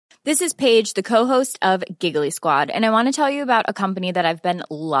This is Paige, the co-host of Giggly Squad, and I want to tell you about a company that I've been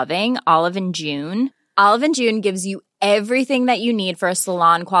loving, Olive & June. Olive & June gives you everything that you need for a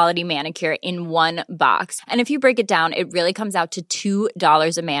salon-quality manicure in one box. And if you break it down, it really comes out to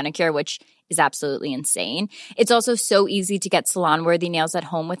 $2 a manicure, which is absolutely insane. It's also so easy to get salon-worthy nails at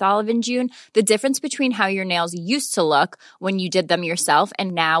home with Olive & June. The difference between how your nails used to look when you did them yourself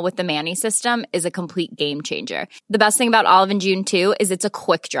and now with the Mani system is a complete game changer. The best thing about Olive & June, too, is it's a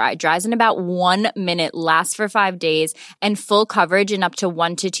quick dry. Dries in about 1 minute, lasts for 5 days, and full coverage in up to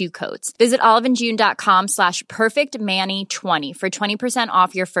 1 to 2 coats. Visit oliveandjune.com/perfectmani20 for 20%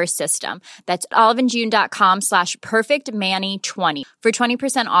 off your first system. That's oliveandjune.com/perfectmani20 for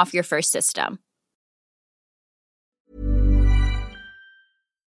 20% off your first system. Ahí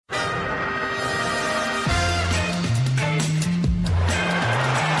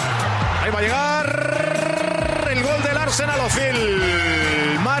va a llegar el gol del Arsenal.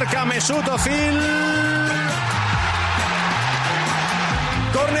 Özil marca Mesut Özil.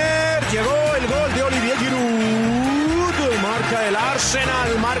 Corner, llegó el gol de Olivier Giroud. Marca el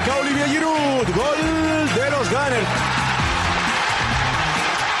Arsenal, marca Olivier Giroud. Gol de los Gunners.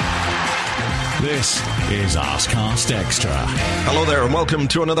 This is Arscast Extra. Hello there and welcome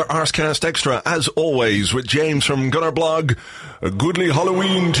to another Arscast Extra. As always, with James from Gunner Blog. A goodly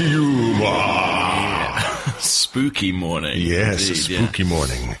Halloween to you. Spooky morning. Yes, indeed, a spooky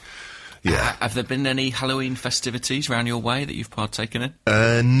morning. Yeah. Have there been any Halloween festivities around your way that you've partaken in?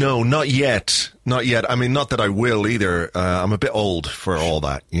 No, not yet. Not yet. I mean, not that I will either. I'm a bit old for all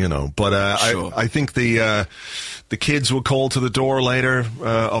that, you know. But Sure. I think the kids will call to the door later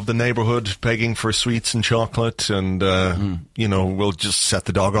of the neighbourhood begging for sweets and chocolate, and you know, we'll just set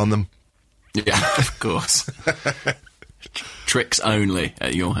the dog on them. Yeah, of course. Tricks only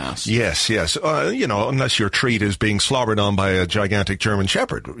at your house. Yes. You know, unless your treat is being slobbered on by a gigantic German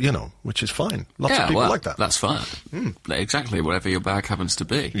Shepherd, you know, which is fine. Lots of people like that. That's fine. Exactly, whatever your bag happens to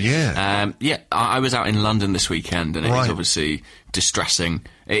be. Yeah. I was out in London this weekend, and it was obviously distressing.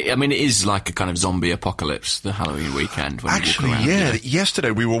 I mean, it is like a kind of zombie apocalypse, the Halloween weekend. When Actually, you walk around, yeah.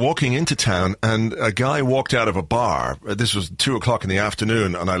 Yesterday we were walking into town, and a guy walked out of a bar. This was 2:00 in the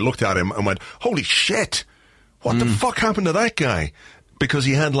afternoon, and I looked at him and went, "Holy shit! What the fuck happened to that guy?" Because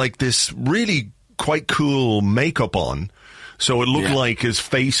he had like this really quite cool makeup on, so it looked like his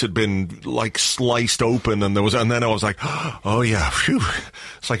face had been like sliced open, and then I was like, "Oh yeah, phew.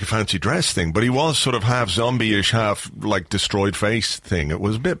 It's like a fancy dress thing." But he was sort of half zombie-ish, half like destroyed face thing. It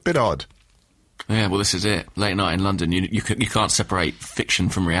was a bit odd. Yeah, well, this is it. Late night in London, you can't separate fiction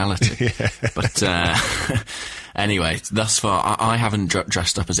from reality. But anyway, thus far, I haven't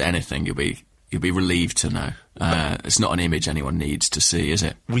dressed up as anything. You'll be relieved to know. It's not an image anyone needs to see, is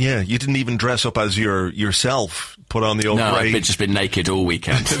it? Well, yeah, you didn't even dress up as yourself. Put on the old grey... I've just been naked all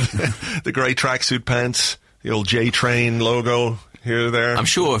weekend. The grey tracksuit pants, the old J-Train logo here, there. I'm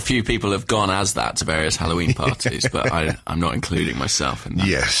sure a few people have gone as that to various Halloween parties, but I'm not including myself in that.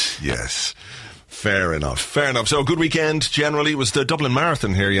 Yes. Fair enough. So a good weekend generally. Was the Dublin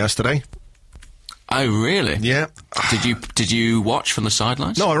Marathon here yesterday. Oh, really? Yeah. Did you watch from the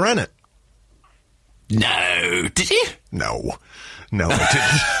sidelines? No, I ran it. No. Did you? No,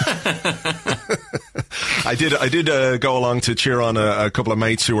 I didn't. I did go along to cheer on a couple of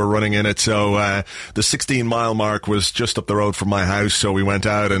mates who were running in it. So the 16-mile mark was just up the road from my house. So we went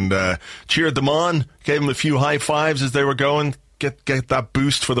out and cheered them on, gave them a few high fives as they were going. Get that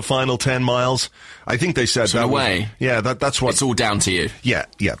boost for the final 10 miles. I think they said so that. In a way, that's what. It's all down to you. Yeah.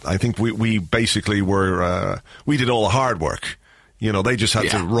 I think we basically were. We did all the hard work. You know, they just had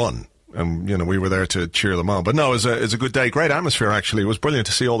to run. And, you know, we were there to cheer them on. But no, it was a good day. Great atmosphere, actually. It was brilliant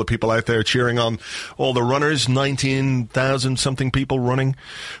to see all the people out there cheering on all the runners. 19,000-something people running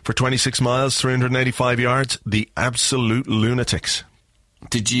for 26 miles, 385 yards. The absolute lunatics.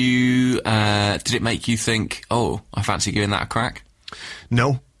 Did it make you think, oh, I fancy giving that a crack?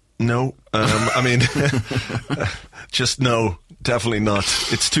 No. I mean, just no. Definitely not.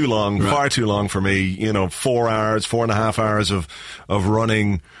 It's too long, far too long for me. You know, 4.5 hours of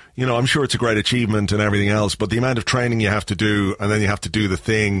running. You know, I'm sure it's a great achievement and everything else, but the amount of training you have to do and then you have to do the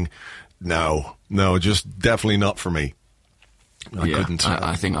thing, no, just definitely not for me. I couldn't.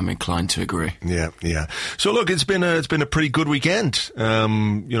 I think I'm inclined to agree. Yeah. So look, it's been a pretty good weekend.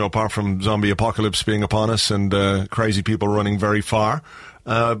 You know, apart from zombie apocalypse being upon us and crazy people running very far.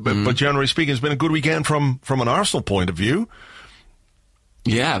 But generally speaking, it's been a good weekend from an Arsenal point of view.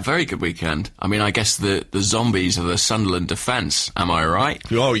 Yeah, very good weekend. I mean, I guess the zombies are the Sunderland defence, am I right?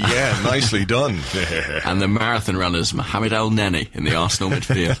 Oh, yeah, nicely done. And the marathon runners, Mohamed El-Neni in the Arsenal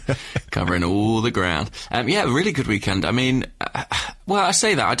midfield, covering all the ground. Yeah, really good weekend. I mean, Well, I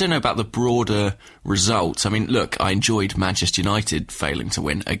say that. I don't know about the broader results. I mean, look, I enjoyed Manchester United failing to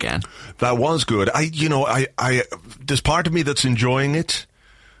win again. That was good. There's part of me that's enjoying it,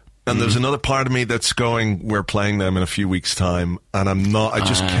 and there's another part of me that's going, we're playing them in a few weeks' time, and I'm not, I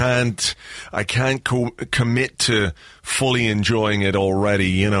just can't commit to fully enjoying it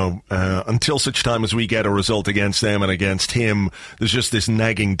already, until such time as we get a result against them and against him. There's just this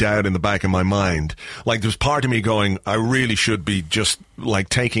nagging doubt in the back of my mind. Like, there's part of me going, I really should be just, like,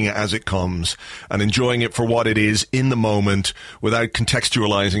 taking it as it comes and enjoying it for what it is in the moment without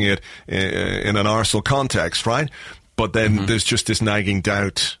contextualizing it in an Arsenal context, right? But then there's just this nagging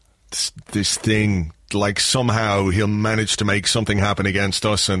doubt, this thing, like somehow he'll manage to make something happen against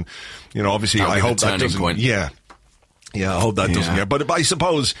us, and obviously I hope that doesn't. Point. Yeah, I hope that doesn't get. But I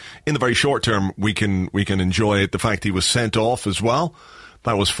suppose in the very short term we can enjoy it. The fact he was sent off as well,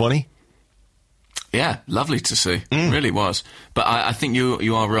 that was funny. Yeah, lovely to see. Really was. But I think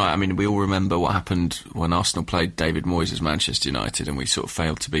you are right. I mean, we all remember what happened when Arsenal played David Moyes' Manchester United, and we sort of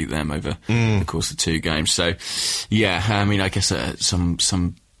failed to beat them over the course of 2 games. So, yeah, I mean, I guess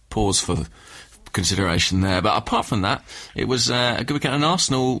some pause for consideration there. But apart from that, it was a good weekend. And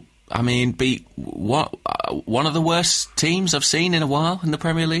Arsenal, I mean, beat one of the worst teams I've seen in a while in the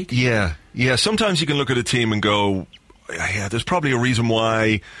Premier League. Yeah. Sometimes you can look at a team and go, yeah, there's probably a reason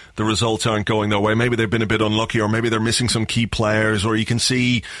why the results aren't going their way. Maybe they've been a bit unlucky, or maybe they're missing some key players, or you can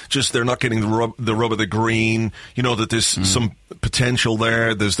see just they're not getting the rub of the green. That there's some potential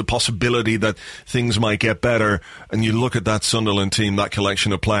there. There's the possibility that things might get better. And you look at that Sunderland team, that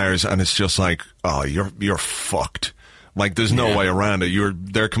collection of players, and it's just like, oh, you're fucked. Like, there's no way around it.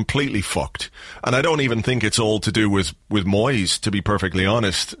 They're completely fucked. And I don't even think it's all to do with Moyes, to be perfectly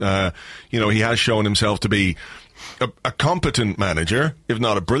honest. He has shown himself to be a competent manager, if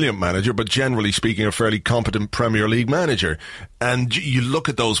not a brilliant manager, but generally speaking, a fairly competent Premier League manager. And you look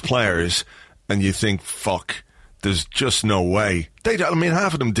at those players and you think, fuck, there's just no way.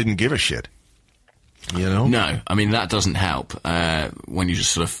 Half of them didn't give a shit. No, I mean, that doesn't help when you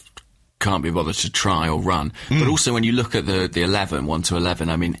just sort of can't be bothered to try or run. But also when you look at the 11, 1 to 11,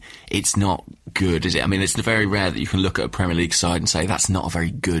 I mean, it's not good, is it? I mean, it's very rare that you can look at a Premier League side and say that's not a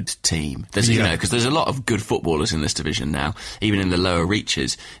very good team. Because there's a lot of good footballers in this division now. Even in the lower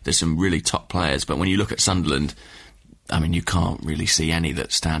reaches, there's some really top players. But when you look at Sunderland, I mean, you can't really see any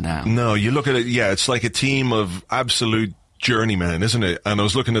that stand out. No, you look at it, it's like a team of absolute journeymen, isn't it? And I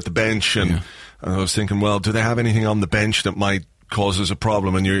was looking at the bench and I was thinking, well, do they have anything on the bench that might causes a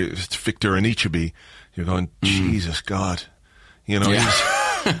problem? And you're Victor Anichebe, you're going, Jesus God,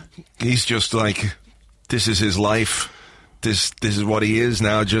 he's just like, this is his life, this is what he is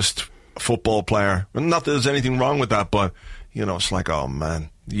now, just a football player. And not that there's anything wrong with that, but it's like, oh man,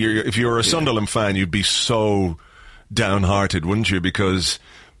 if you're a Sunderland fan, you'd be so downhearted, wouldn't you? Because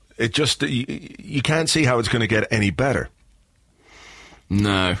it just, you can't see how it's going to get any better.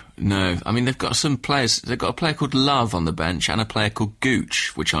 No. I mean, they've got some players. They've got a player called Love on the bench and a player called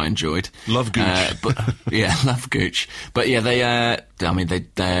Gooch, which I enjoyed. Love Gooch. Love Gooch. But yeah,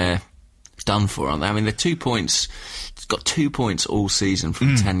 they're done for, aren't they? I mean, they're 2 points. It's got 2 points all season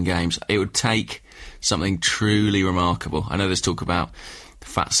from 10 games. It would take something truly remarkable. I know there's talk about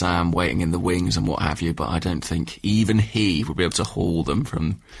Fat Sam waiting in the wings and what have you, but I don't think even he would be able to haul them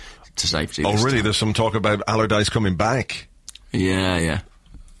to safety. Oh, really? Time. There's some talk about Allardyce coming back. Yeah,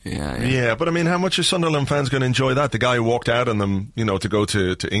 but I mean, how much are Sunderland fans going to enjoy that? The guy who walked out on them, to go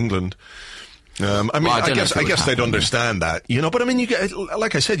to England. I guess they'd understand that, But I mean, you get,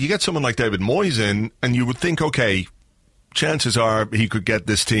 like I said, you get someone like David Moyes in, and you would think, okay, chances are he could get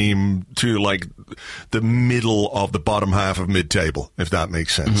this team to like the middle of the bottom half of mid-table, if that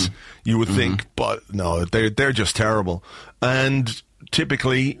makes sense. You would think, but no, they're just terrible. And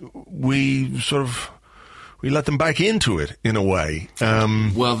typically, we let them back into it, in a way.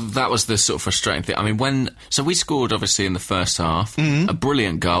 Well, that was the sort of frustrating thing. I mean, so we scored, obviously, in the first half. A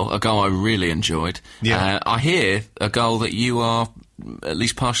brilliant goal, a goal I really enjoyed. Yeah. I hear a goal that you are at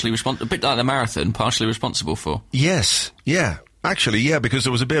least partially responsible, a bit like the marathon, partially responsible for. Yes, yeah. Actually, yeah, because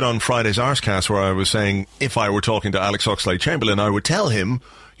there was a bit on Friday's Arsecast where I was saying if I were talking to Alex Oxlade-Chamberlain, I would tell him,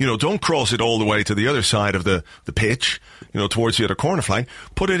 don't cross it all the way to the other side of the pitch, towards the other corner flag.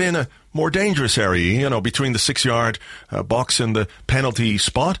 Put it in a more dangerous area, between the 6-yard box and the penalty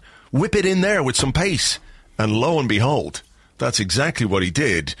spot. Whip it in there with some pace. And lo and behold, that's exactly what he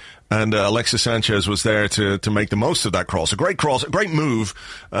did. And Alexis Sanchez was there to make the most of that cross. A great move,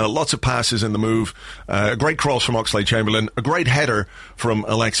 lots of passes in the move, a great cross from Oxlade-Chamberlain, a great header from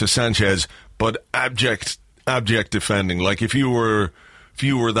Alexis Sanchez, but abject defending. Like if you were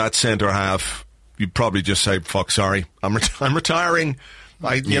that centre half, you'd probably just say, "Fuck, sorry, I'm retiring."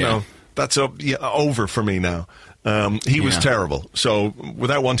 That's over for me now. He was terrible. So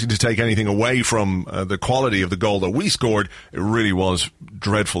without wanting to take anything away from the quality of the goal that we scored, it really was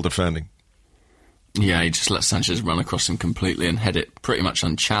dreadful defending. Yeah, he just let Sanchez run across him completely and head it pretty much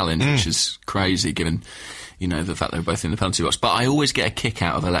unchallenged, which is crazy given, the fact they were both in the penalty box. But I always get a kick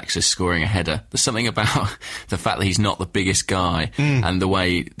out of Alexis scoring a header. There's something about the fact that he's not the biggest guy and the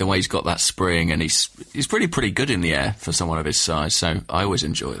way he's got that spring, and he's pretty good in the air for someone of his size. So I always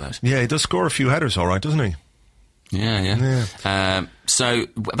enjoy those. Yeah, he does score a few headers, all right, doesn't he? Yeah.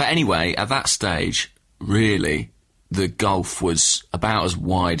 But anyway, at that stage, really, the gulf was about as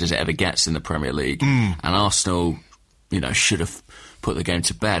wide as it ever gets in the Premier League, and Arsenal, should have put the game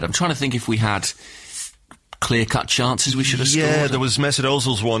to bed. I'm trying to think if we had clear-cut chances we should have scored. Yeah, there was Mesut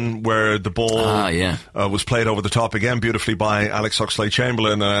Ozil's one where the ball was played over the top again beautifully by Alex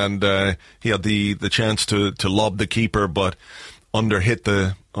Oxlade-Chamberlain, and he had the chance to lob the keeper, but underhit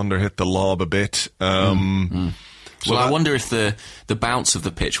the lob a bit. So I wonder if the bounce of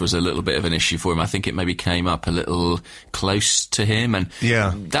the pitch was a little bit of an issue for him. I think it maybe came up a little close to him, and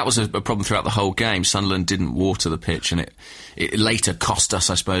that was a problem throughout the whole game. Sunderland didn't water the pitch, and it later cost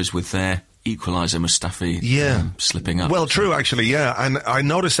us, I suppose, with their equaliser, Mustafi, slipping up. Well, true, actually, and I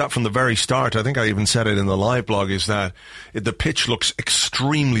noticed that from the very start. I think I even said it in the live blog, is that the pitch looks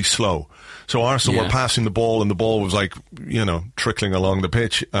extremely slow. So Arsenal were passing the ball, and the ball was trickling along the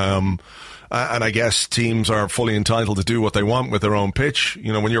pitch. And I guess teams are fully entitled to do what they want with their own pitch.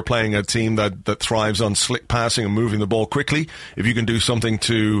 When you're playing a team that thrives on slick passing and moving the ball quickly, if you can do something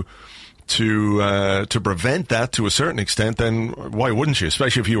to prevent that to a certain extent, then why wouldn't you?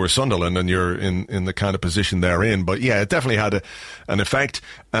 Especially if you were Sunderland and you're in the kind of position they're in. But yeah, it definitely had an effect.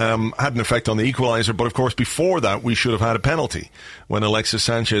 Had an effect on the equaliser. But of course, before that, we should have had a penalty when Alexis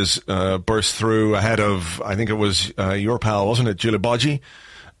Sanchez burst through ahead of, I think it was your pal, wasn't it, Djilibodji?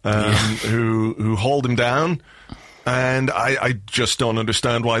 Who hauled him down, and I just don't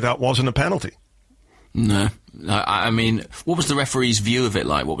understand why that wasn't a penalty. No. I mean, what was the referee's view of it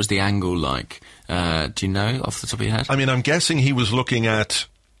like? What was the angle like? Do you know off the top of your head? I mean, I'm guessing he was looking at...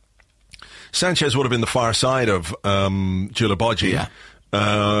 Sanchez would have been the far side of Djilibodji.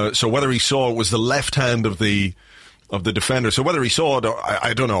 Yeah. So whether he saw it was the left hand of the defender. So whether he saw it,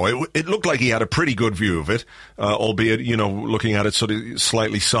 I don't know. It looked like he had a pretty good view of it, albeit, looking at it sort of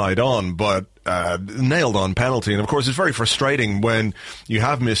slightly side on, but nailed on penalty. And of course, it's very frustrating when you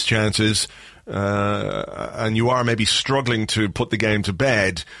have missed chances, and you are maybe struggling to put the game to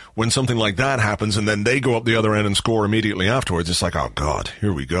bed when something like that happens, and then they go up the other end and score immediately afterwards. It's like, oh God,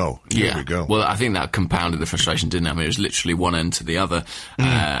 here we go. Here we go. Well, I think that compounded the frustration, didn't it? I mean, it was literally one end to the other,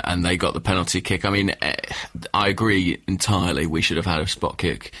 and they got the penalty kick. I mean, I agree entirely. We should have had a spot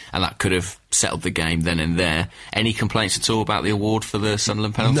kick, and that could have settled the game then and there. Any complaints at all about the award for the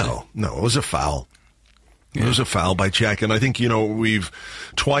Sunderland penalty? No, it was a foul. It was a foul by Cech, and I think, we've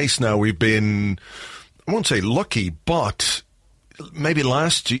twice now we've been, I won't say lucky, but maybe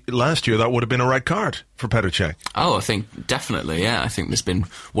last year that would have been a red card for Petr Cech. Oh, I think definitely, yeah. I think there's been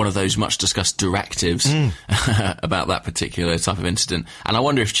one of those much discussed directives about that particular type of incident, and I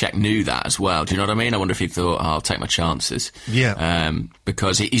wonder if Cech knew that as well. Do you know what I mean? I wonder if he thought, I'll take my chances. Yeah.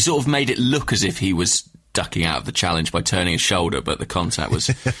 Because he sort of made it look as if he was ducking out of the challenge by turning his shoulder, but the contact was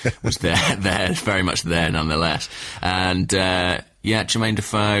there, very much there nonetheless. And Jermaine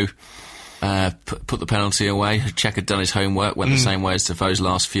Defoe put the penalty away. Cech had done his homework, went the same way as Defoe's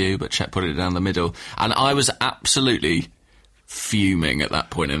last few, but Cech put it down the middle. And I was absolutely fuming at that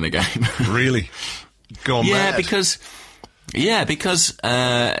point in the game. Really? Gone mad? Because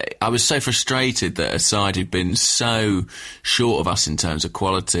I was so frustrated that a side who'd been so short of us in terms of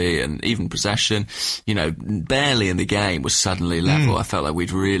quality and even possession, barely in the game, was suddenly level. I felt like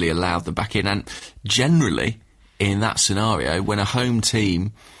we'd really allowed them back in. And generally, in that scenario, when a home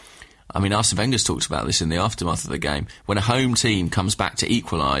team... I mean, Arsene Wenger's talked about this in the aftermath of the game. When a home team comes back to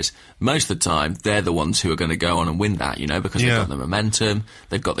equalise, most of the time, they're the ones who are going to go on and win that, because they've got the momentum,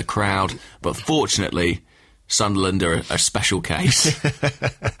 they've got the crowd. But fortunately... Sunderland are a special case.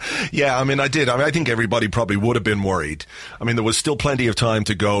 Yeah, I think everybody probably would have been worried. I mean, there was still plenty of time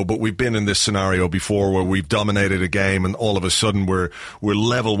to go, but we've been in this scenario before where we've dominated a game and all of a sudden we're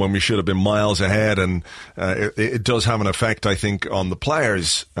level when we should have been miles ahead, and it does have an effect, I think, on the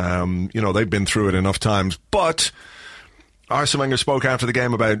players. They've been through it enough times, but... Arsene Wenger spoke after the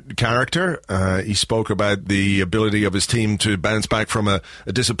game about character. He spoke about the ability of his team to bounce back from a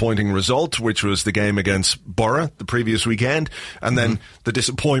disappointing result, which was the game against Borough the previous weekend, and then the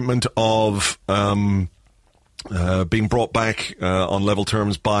disappointment of being brought back on level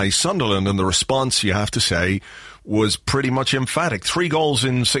terms by Sunderland, and the response, you have to say, was pretty much emphatic. 3 goals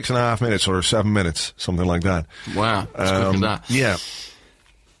in 6.5 minutes or 7 minutes, something like that. Wow, that's quick as that. Yeah.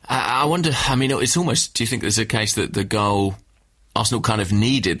 I wonder, I mean, it's almost, do you think there's a case that the goal, Arsenal kind of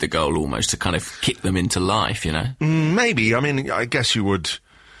needed the goal almost to kind of kick them into life, you know? Maybe. I mean, I guess you would,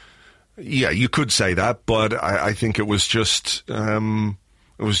 yeah, you could say that, but I think it was just...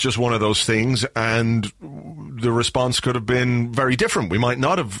 It was just one of those things, and the response could have been very different. We might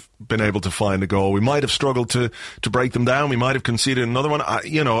not have been able to find a goal. We might have struggled to break them down. We might have conceded another one.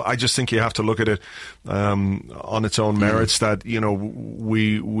 I just think you have to look at it on its own merits, that,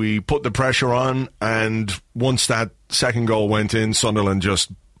 we put the pressure on, and once that second goal went in, Sunderland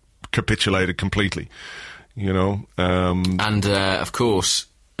just capitulated completely, And, of course...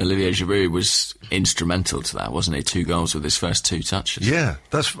 Olivier Giroud was instrumental to that, wasn't he? 2 goals with his first 2 touches. Yeah,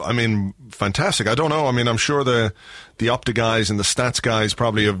 that's, fantastic. I don't know. I'm sure the Opta guys and the stats guys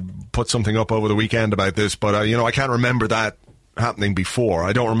probably have put something up over the weekend about this, but, I can't remember that happening before.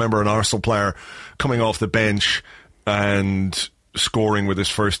 I don't remember an Arsenal player coming off the bench and scoring with his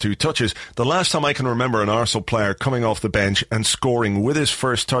first 2 touches. The last time I can remember an Arsenal player coming off the bench and scoring with his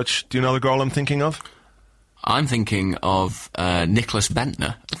first touch, do you know the goal I'm thinking of? I'm thinking of Nicholas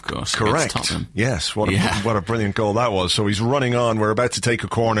Bentner, of course. Correct. Tottenham. Yes, what a brilliant goal that was. So he's running on. We're about to take a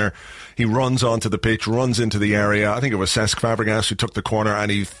corner. He runs onto the pitch, runs into the area. I think it was Cesc Fabregas who took the corner, and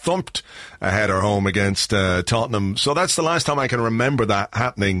he thumped a header home against Tottenham. So that's the last time I can remember that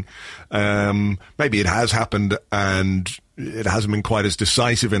happening. Maybe it has happened, and it hasn't been quite as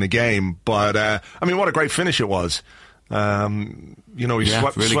decisive in a game. But, what a great finish it was. He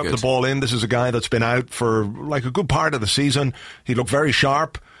swept the ball in. This is a guy that's been out for like a good part of the season. He looked very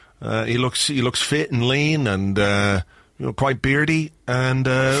sharp. He looks fit and lean, and quite beardy. And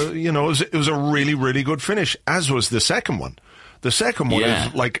it was a really, really good finish. As was the second one. The second one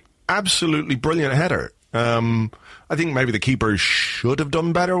is like absolutely brilliant header. I think maybe the keeper should have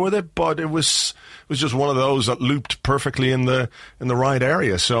done better with it, but it was just one of those that looped perfectly in the right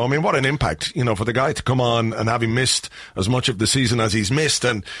area. So, what an impact, for the guy to come on and having missed as much of the season as he's missed,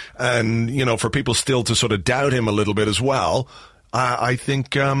 and for people still to sort of doubt him a little bit as well. I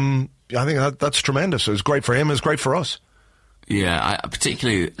think that's tremendous. It was great for him. It was great for us. Yeah,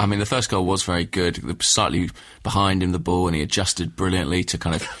 particularly, the first goal was very good. Slightly behind him, the ball, and he adjusted brilliantly to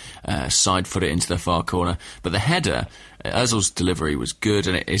kind of side foot it into the far corner. But the header, Ozil's delivery was good,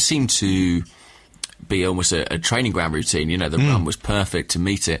 and it seemed to be almost a training ground routine. The run was perfect to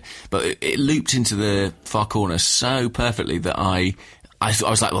meet it, but it looped into the far corner so perfectly that I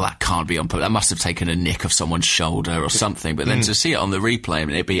was like, well, that can't be on purpose. That must have taken a nick of someone's shoulder or something. But then to see it on the replay,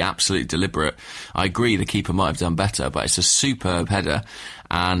 it'd be absolutely deliberate. I agree the keeper might have done better, but it's a superb header.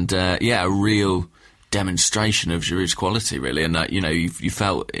 And, a real demonstration of Giroud's quality, really. And, you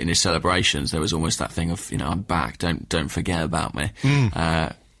felt in his celebrations, there was almost that thing of, I'm back, don't forget about me.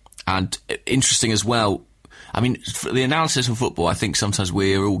 And interesting as well, for the analysis of football, I think sometimes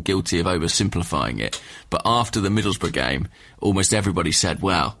we're all guilty of oversimplifying it. But after the Middlesbrough game, almost everybody said,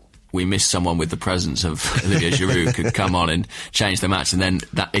 well, we missed someone with the presence of Olivier Giroud could come on and change the match. And then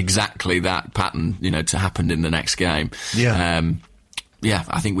that pattern, to happen in the next game. Yeah.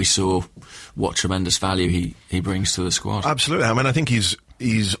 I think we saw what tremendous value he brings to the squad. Absolutely. I think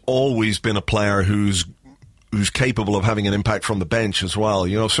he's always been a player who's capable of having an impact from the bench as well.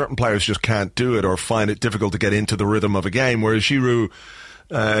 Certain players just can't do it or find it difficult to get into the rhythm of a game, whereas Giroud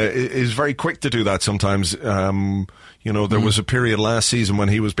is very quick to do that sometimes. There was a period last season when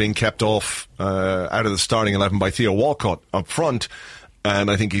he was being kept off out of the starting 11 by Theo Walcott up front,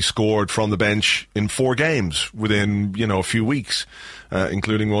 and I think he scored from the bench in 4 games within, a few weeks,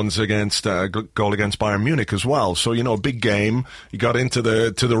 including ones against goal against Bayern Munich as well. So, a big game. He got into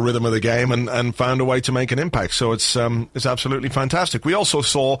the rhythm of the game and found a way to make an impact. So it's absolutely fantastic. We also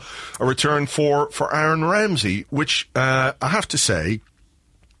saw a return for Aaron Ramsey, which I have to say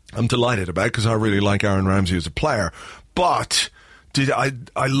I'm delighted about, because I really like Aaron Ramsey as a player. But I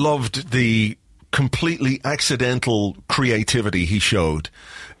loved the completely accidental creativity he showed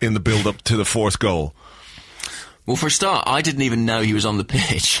in the build-up to the 4th goal. Well, for a start, I didn't even know he was on the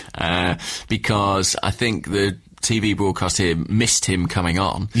pitch, because I think the TV broadcast here missed him coming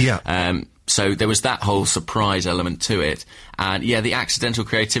on. Yeah. So there was that whole surprise element to it. And, the accidental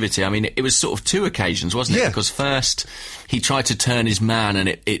creativity, it was sort of 2 occasions, wasn't it? Yeah. Because first, he tried to turn his man, and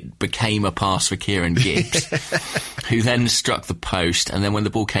it became a pass for Kieran Gibbs, who then struck the post. And then when the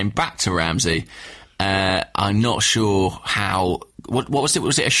ball came back to Ramsey, I'm not sure how What was it?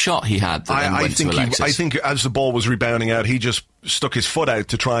 Was it a shot he had that then went to Alexis? I think as the ball was rebounding out, he just stuck his foot out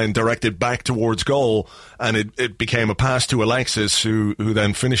to try and direct it back towards goal, and it became a pass to Alexis, who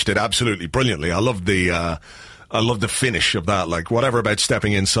then finished it absolutely brilliantly. I love the finish of that. Like, whatever about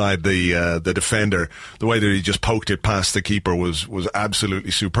stepping inside the defender, the way that he just poked it past the keeper was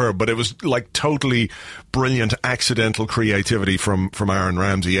absolutely superb. But it was like totally brilliant accidental creativity from Aaron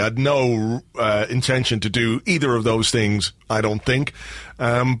Ramsey. He had no intention to do either of those things, I don't think.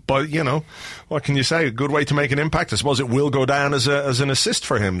 But you know, what can you say? A good way to make an impact. I suppose it will go down as an assist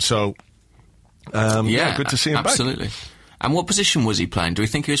for him. So good to see him back. Absolutely. And what position was he playing? Do we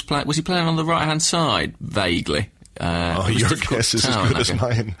think he was playing? Was he playing on the right-hand side? Vaguely. Your guess is as good as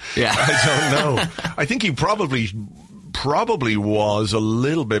mine. Yeah. I don't know. I think he probably was a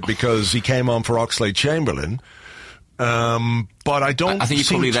little bit, because he came on for Oxlade-Chamberlain. But I don't. I think he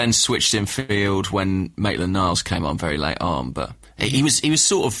probably then switched in field when Maitland-Niles came on very late on. But he was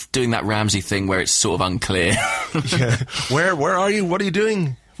sort of doing that Ramsey thing where it's sort of unclear. Yeah. Where are you? What are you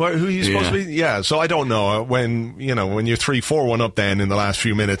doing? Who are you supposed to be? Yeah, so I don't know. When you're 3-4-1 up then in the last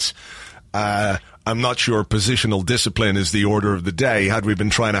few minutes, I'm not sure positional discipline is the order of the day. Had we been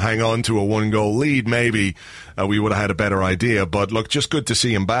trying to hang on to a 1-goal lead, maybe we would have had a better idea. But look, just good to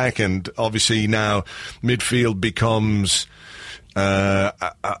see him back, and obviously now midfield becomes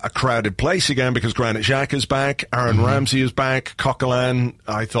a crowded place again, because Granit Xhaka is back, Aaron Ramsey is back, Coquelin,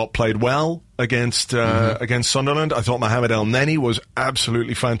 I thought, played well against Sunderland. I thought Mohamed El Neni was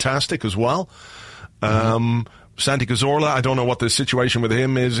absolutely fantastic as well. Santi Cazorla, I don't know what the situation with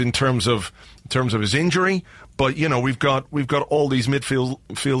him is in terms of his injury, but you know, we've got all these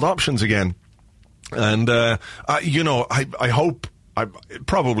midfield options again, and I hope. It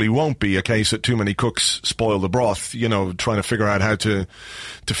probably won't be a case that too many cooks spoil the broth, you know, trying to figure out how to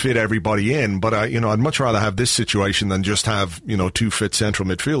fit everybody in. But, I'd much rather have this situation than just have, 2 fit central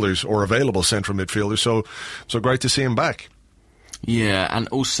midfielders or available central midfielders. So great to see him back. Yeah, and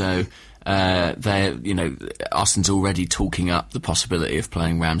also, Arsène's already talking up the possibility of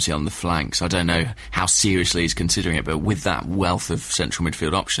playing Ramsey on the flanks. I don't know how seriously he's considering it, but with that wealth of central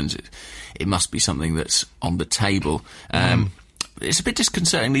midfield options, it must be something that's on the table. It's a bit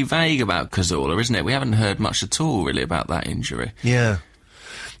disconcertingly vague about Cazorla, isn't it? We haven't heard much at all, really, about that injury. Yeah.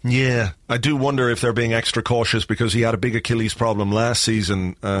 I do wonder if they're being extra cautious, because he had a big Achilles problem last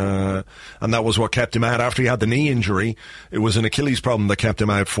season, and that was what kept him out. After he had the knee injury, it was an Achilles problem that kept him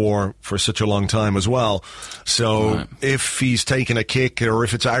out for such a long time as well. So if he's taken a kick, or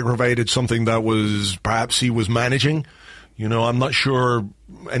if it's aggravated something that was perhaps he was managing, I'm not sure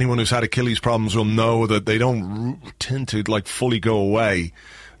anyone who's had Achilles problems will know that they don't tend to fully go away.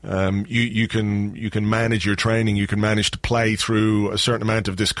 You can manage your training, you can manage to play through a certain amount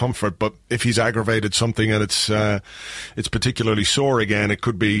of discomfort, but if he's aggravated something and it's particularly sore again, it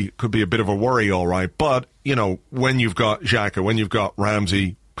could be a bit of a worry, all right. But when you've got Xhaka, when you've got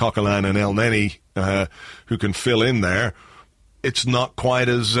Ramsey, Coquelin, and El Neni who can fill in there, it's not quite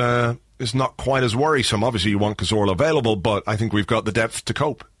as worrisome. Obviously, you want Cazorla available, but I think we've got the depth to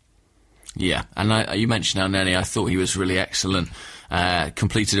cope. Yeah, and you mentioned El Neni. I thought he was really excellent.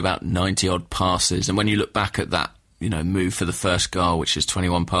 Completed about 90-odd passes, and when you look back at that, move for the first goal, which is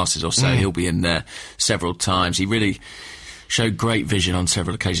 21 passes or so, he'll be in there several times. He really showed great vision on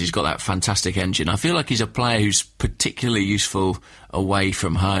several occasions. He's got that fantastic engine. I feel like he's a player who's particularly useful away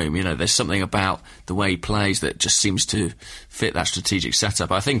from home. There's something about the way he plays that just seems to fit that strategic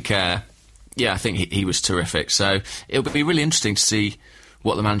setup. I think he was terrific. So it'll be really interesting to see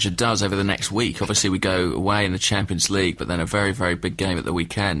what the manager does over the next week. Obviously, we go away in the Champions League, but then a very, very big game at the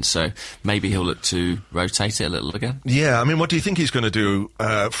weekend. So maybe he'll look to rotate it a little again. Yeah, I mean, what do you think he's going to do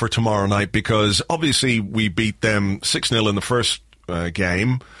for tomorrow night? Because obviously we beat them 6-0 in the first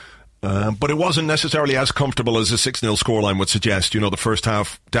game, but it wasn't necessarily as comfortable as a 6-0 scoreline would suggest. The first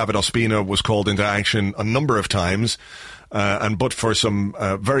half, David Ospina was called into action a number of times, but for some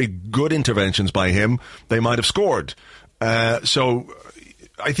very good interventions by him, they might have scored. So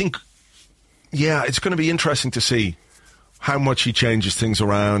I think, it's going to be interesting to see how much he changes things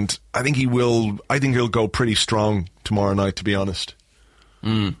around. I think he will. I think he'll go pretty strong tomorrow night, to be honest.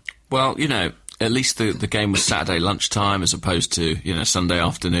 Well, at least the game was Saturday lunchtime as opposed to, Sunday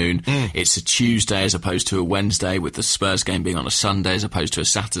afternoon. It's a Tuesday as opposed to a Wednesday, with the Spurs game being on a Sunday as opposed to a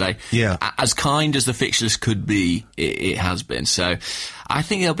Saturday. Yeah. As kind as the fixture list could be, it has been. So I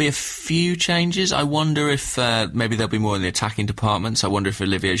think there'll be a few changes. I wonder if maybe there'll be more in the attacking departments. I wonder if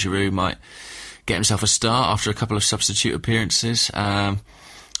Olivier Giroud might get himself a start after a couple of substitute appearances. I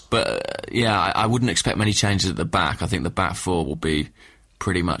wouldn't expect many changes at the back. I think the back four will be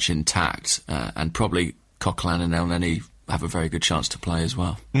pretty much intact, and probably Coquelin and El Neni have a very good chance to play as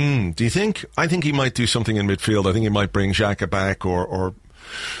well. Do you think? I think he might do something in midfield. I think he might bring Xhaka back, or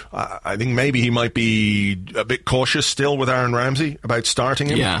I think maybe he might be a bit cautious still with Aaron Ramsey about starting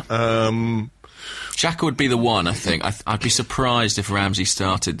him. Yeah. Xhaka would be the one, I think. I'd be surprised if Ramsey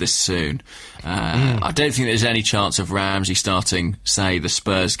started this soon. I don't think there's any chance of Ramsey starting, say, the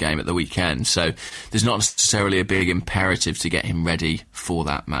Spurs game at the weekend. So there's not necessarily a big imperative to get him ready for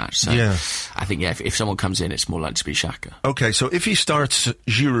that match. So I think, if someone comes in, it's more likely to be Xhaka. Okay, so if he starts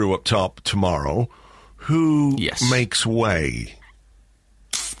Giroud up top tomorrow, who makes way?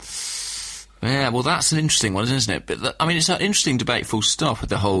 Yeah, well, that's an interesting one, isn't it? But it's an interesting debate, full stop, with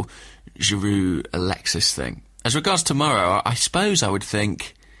the whole Giroud-Alexis thing. As regards tomorrow, I suppose I would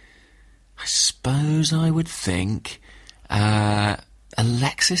think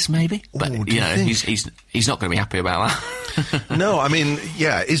Alexis, maybe. But he's not going to be happy about that. No, I mean,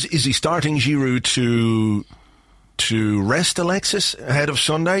 is he starting Giroud to rest Alexis ahead of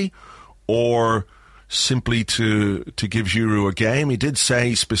Sunday, or simply to give Giroud a game? He did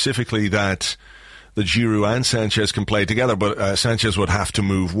say specifically that Giroud and Sanchez can play together, but Sanchez would have to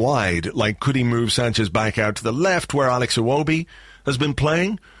move wide. Like, could he move Sanchez back out to the left where Alex Iwobi has been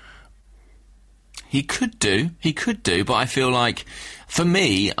playing? He could do, but I feel like, for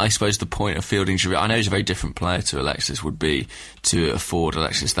me, I suppose the point of fielding Giroud, I know he's a very different player to Alexis, would be to afford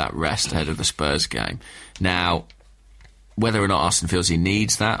Alexis that rest ahead of the Spurs game. Now, whether or not Arsene feels he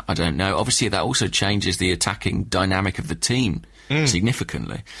needs that, I don't know. Obviously, that also changes the attacking dynamic of the team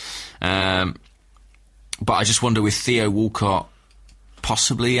significantly. But I just wonder, with Theo Walcott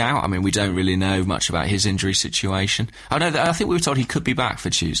possibly out, I mean, we don't really know much about his injury situation. I think we were told he could be back for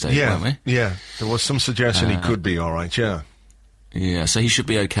Tuesday, weren't we? Yeah, there was some suggestion he could be all right, yeah. Yeah, so he should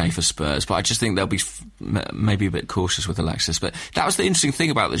be okay for Spurs, but I just think they'll be maybe a bit cautious with Alexis. But that was the interesting thing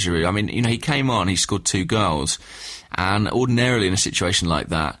about the Giroud. I mean, he came on, he scored 2 goals, and ordinarily in a situation like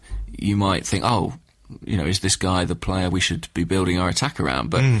that, you might think, is this guy the player we should be building our attack around?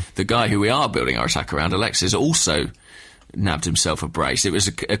 But the guy who we are building our attack around, Alexis, also nabbed himself a brace. It was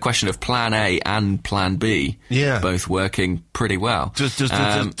a question of plan A and plan B, both working pretty well. Does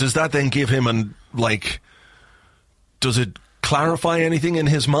that then give him does it clarify anything in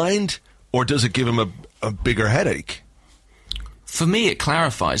his mind, or does it give him a bigger headache? For me, it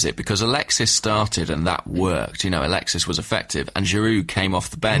clarifies it, because Alexis started and that worked. Alexis was effective, and Giroud came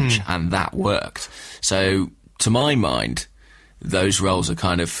off the bench and that worked. So, to my mind, those roles are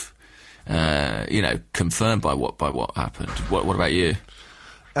kind of, confirmed by what happened. What about you?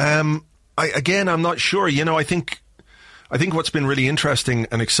 I'm not sure. I think what's been really interesting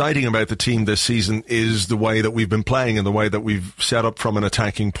and exciting about the team this season is the way that we've been playing and the way that we've set up from an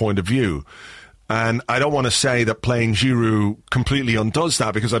attacking point of view. And I don't want to say that playing Giroud completely undoes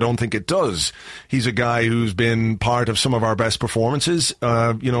that, because I don't think it does. He's a guy who's been part of some of our best performances,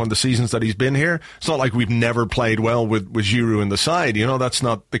 in the seasons that he's been here. It's not like we've never played well with Giroud in the side. That's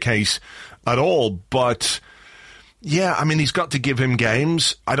not the case at all. But, he's got to give him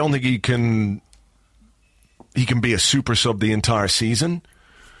games. I don't think he can be a super sub the entire season.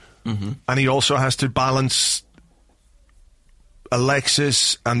 And he also has to balance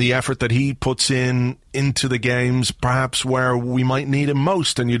Alexis and the effort that he puts into the games, perhaps where we might need him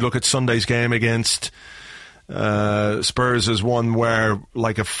most. And you'd look at Sunday's game against Spurs as one where,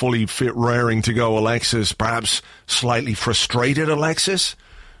 like a fully fit, raring to go Alexis, perhaps slightly frustrated Alexis,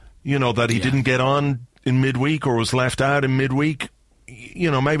 that he didn't get on in midweek or was left out in midweek.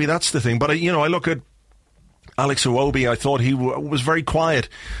 Maybe that's the thing. But, I look at Alex Iwobi, I thought he was very quiet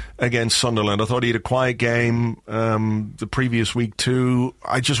against Sunderland. I thought he had a quiet game the previous week too.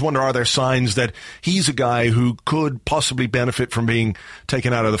 I just wonder, are there signs that he's a guy who could possibly benefit from being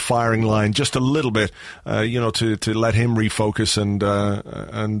taken out of the firing line just a little bit, to let him refocus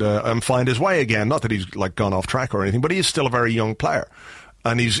and find his way again? Not that he's gone off track or anything, but he is still a very young player.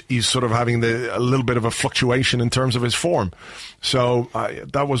 And he's sort of having a little bit of a fluctuation in terms of his form. So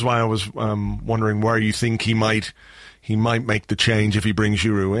that was why I was wondering where you think he might make the change if he brings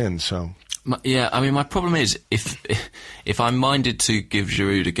Giroud in. So my problem is if I'm minded to give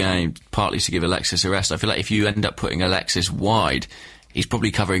Giroud a game, partly to give Alexis a rest, I feel like if you end up putting Alexis wide, he's probably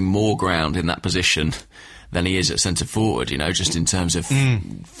covering more ground in that position than he is at centre forward. Just in terms of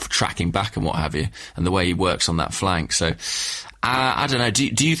tracking back and what have you, and the way he works on that flank. So. I don't know.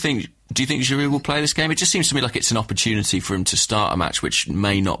 Do you think Giroud will play this game? It just seems to me like it's an opportunity for him to start a match which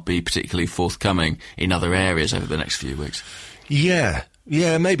may not be particularly forthcoming in other areas over the next few weeks. Yeah,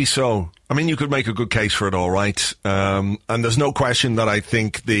 maybe so. I mean, you could make a good case for it, all right. And there's no question that I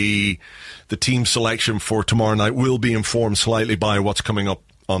think the team selection for tomorrow night will be informed slightly by what's coming up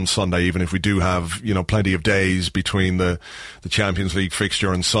on Sunday, even if we do have, plenty of days between the Champions League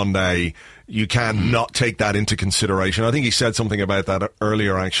fixture and Sunday. You can not take that into consideration. I think he said something about that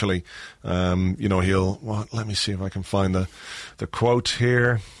earlier, actually. Let me see if I can find the quote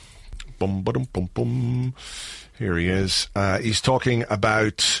here. Bum, ba-dum, bum, bum. Here he is. He's talking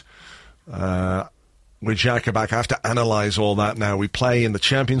about, with Xhaka back, I have to analyse all that now. We play in the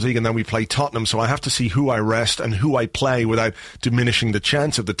Champions League and then we play Tottenham, so I have to see who I rest and who I play without diminishing the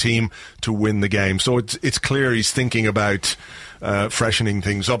chance of the team to win the game. So it's clear he's thinking about freshening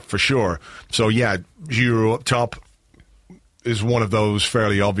things up for sure. So yeah, Giroud up top is one of those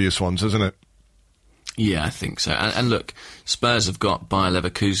fairly obvious ones, isn't it? Yeah, I think so. And look, Spurs have got Bayer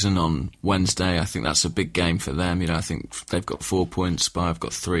Leverkusen on Wednesday. I think that's a big game for them. I think they've got 4 points. Bayer have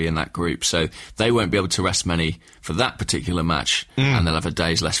got 3 in that group. So they won't be able to rest many for that particular match, and they'll have a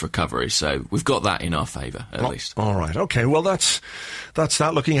day's less recovery. So we've got that in our favour, at least. All right. Okay, well, that's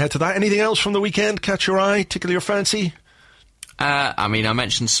that. Looking ahead to that. Anything else from the weekend catch your eye, tickle your fancy? I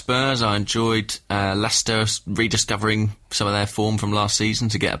mentioned Spurs. I enjoyed Leicester rediscovering some of their form from last season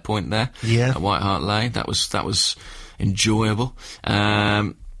to get a point there at White Hart Lane. That was enjoyable.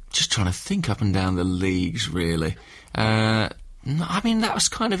 Just trying to think up and down the leagues, really. That was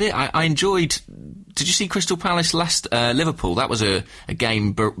kind of it. I enjoyed... Did you see Crystal Palace Liverpool? That was a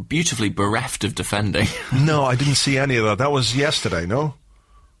game beautifully bereft of defending. No, I didn't see any of that. That was yesterday, no?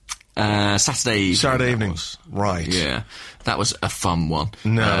 Saturday evening. Right. Yeah, that was a fun one.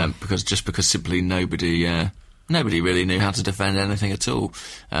 No. Because simply nobody really knew how to defend anything at all.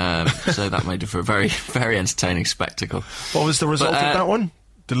 So that made it for a very, very entertaining spectacle. What was the result of that one?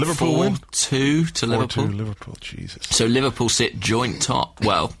 Did Liverpool win? 4-2 to Liverpool. 4-2 Liverpool, Jesus. So Liverpool sit joint top.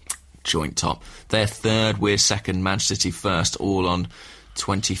 Well, joint top. They're third, we're second, Manchester City first, all on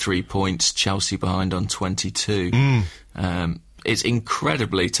 23 points. Chelsea behind on 22. It's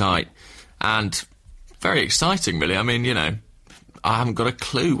incredibly tight and very exciting, really. I haven't got a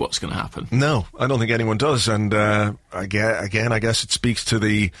clue what's going to happen. No, I don't think anyone does. And I guess it speaks to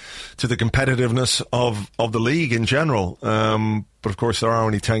the competitiveness of the league in general. But of course, there are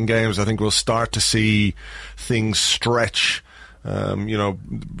only 10 games. I think we'll start to see things stretch.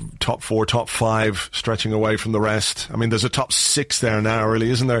 Top 4, top 5 stretching away from the rest. There's a top 6 there now,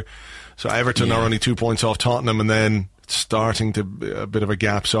 really, isn't there? So Everton are only 2 points off Tottenham, and then starting to be a bit of a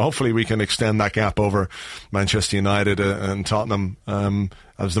gap. So hopefully we can extend that gap over Manchester United and Tottenham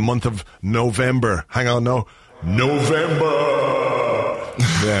as the month of November. Hang on, no. November!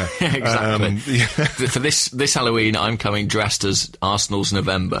 Yeah. Exactly. For this Halloween, I'm coming dressed as Arsenal's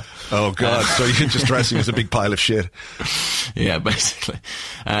November. Oh, God. So you're just dressing as a big pile of shit. Yeah, basically.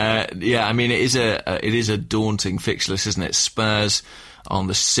 It is a daunting fixture list, isn't it? Spurs on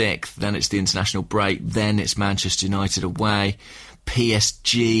the 6th, then it's the international break, then it's Manchester United away,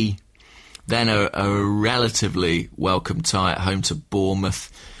 PSG, then a relatively welcome tie at home to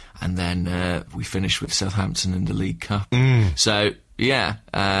Bournemouth, and then we finish with Southampton in the League Cup. So,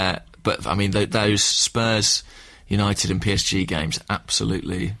 but those Spurs, United and PSG games,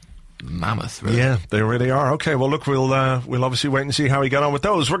 absolutely mammoth, really. Yeah, they really are. Okay, well, look, we'll obviously wait and see how we get on with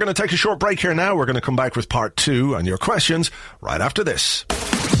those. We're going to take a short break here now. We're going to come back with part 2 and your questions right after this.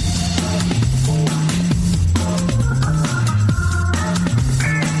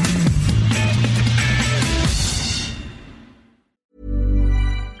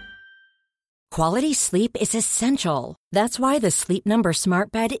 Quality sleep is essential. That's why the Sleep Number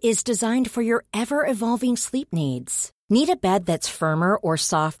Smart Bed is designed for your ever-evolving sleep needs. Need a bed that's firmer or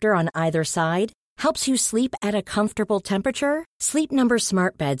softer on either side? Helps you sleep at a comfortable temperature? Sleep Number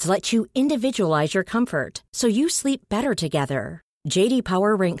Smart Beds let you individualize your comfort, so you sleep better together. J.D.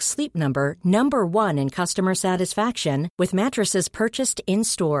 Power ranks Sleep Number number 1 in customer satisfaction with mattresses purchased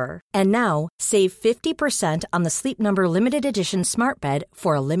in-store. And now, save 50% on the Sleep Number Limited Edition Smart Bed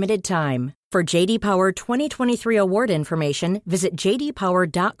for a limited time. For J.D. Power 2023 award information, visit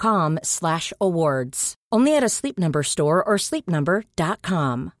jdpower.com/awards. Only at a Sleep Number store or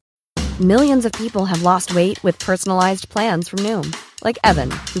sleepnumber.com. Millions of people have lost weight with personalized plans from Noom. Like Evan,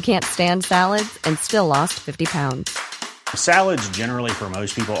 who can't stand salads and still lost 50 pounds. Salads generally for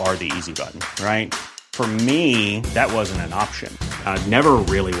most people are the easy button, right? For me, that wasn't an option. I never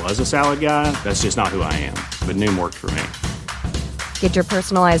really was a salad guy. That's just not who I am. But Noom worked for me. Get your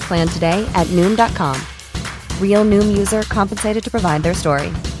personalized plan today at Noom.com. Real Noom user compensated to provide their story.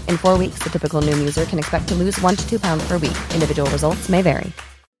 In 4 weeks, the typical Noom user can expect to lose 1 to 2 pounds per week. Individual results may vary.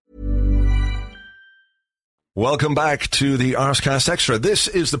 Welcome back to the Arscast Extra. This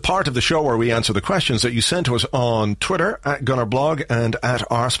is the part of the show where we answer the questions that you sent to us on Twitter, at GunnerBlog and at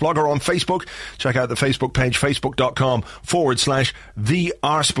Arsblog, or on Facebook. Check out the Facebook page, facebook.com/the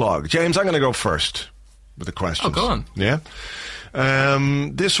Arsblog. James, I'm going to go first with the questions. Oh, go on. Yeah.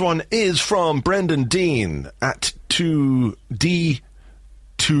 This one is from Brendan Dean at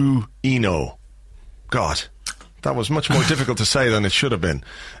 2D2Eno. God. That was much more difficult to say than it should have been.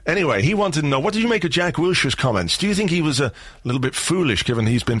 Anyway, he wanted to know, what did you make of Jack Wilshere's comments? Do you think he was a little bit foolish, given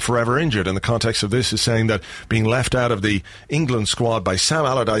he's been forever injured? And the context of this is saying that being left out of the England squad by Sam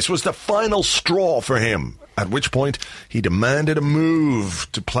Allardyce was the final straw for him, at which point he demanded a move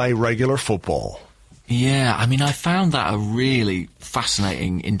to play regular football. Yeah, I mean, I found that a really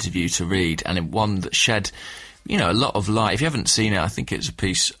fascinating interview to read, and one that shed, you know, a lot of light. If you haven't seen it, I think it's a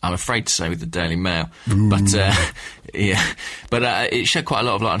piece, I'm afraid to say, with the Daily Mail. Ooh. But, it shed quite a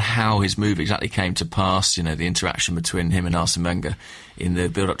lot of light on how his move exactly came to pass, you know, the interaction between him and Arsene Wenger in the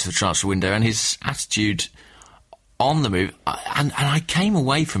build-up to the transfer window, and his attitude on the move. And I came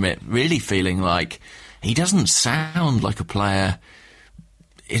away from it really feeling like he doesn't sound like a player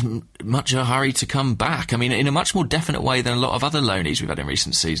in much a hurry to come back. I mean, in a much more definite way than a lot of other loanees we've had in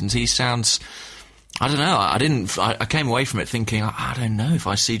recent seasons. He sounds... I don't know. I came away from it thinking, I don't know if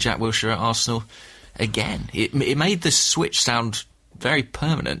I see Jack Wilshere at Arsenal again. It made the switch sound very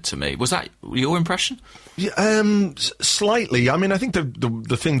permanent to me. Was that your impression? Yeah, slightly. I mean, I think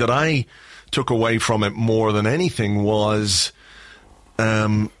the thing that I took away from it more than anything was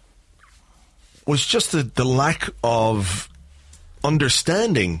just the lack of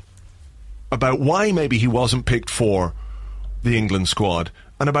understanding about why maybe he wasn't picked for the England squad,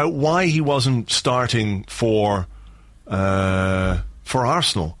 and about why he wasn't starting for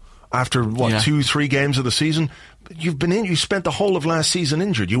Arsenal after 2-3 games of the season. You spent the whole of last season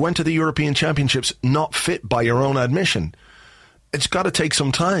injured. You went to the European Championships not fit by your own admission. It's got to take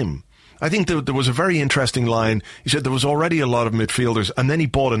some time. I think there was a very interesting line. He said there was already a lot of midfielders, and then he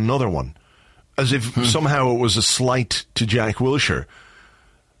bought another one, as if somehow it was a slight to Jack Wilshere.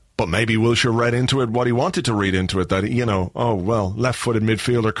 But maybe Wilshere read into it what he wanted to read into it, that, you know, oh, well, left-footed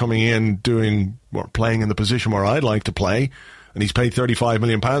midfielder coming in, playing in the position where I'd like to play, and he's paid £35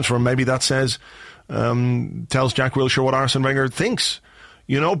 million for him. Maybe that tells Jack Wilshere what Arsene Wenger thinks,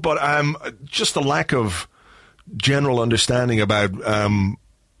 you know. But just the lack of general understanding about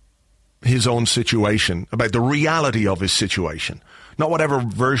his own situation, about the reality of his situation. Not whatever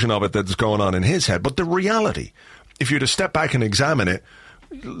version of it that's going on in his head, but the reality. If you're to step back and examine it,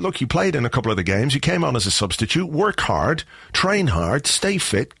 look, you played in a couple of the games, you came on as a substitute, work hard, train hard, stay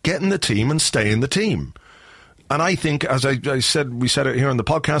fit, get in the team and stay in the team. And I think, as I said, we said it here on the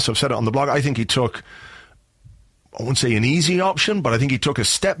podcast, I've said it on the blog, I think he took, I wouldn't say an easy option, but I think he took a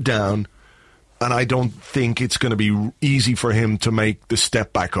step down, and I don't think it's going to be easy for him to make the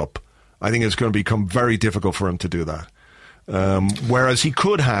step back up. I think it's going to become very difficult for him to do that. Whereas he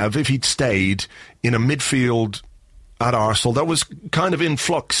could have, if he'd stayed in a midfield at Arsenal that was kind of in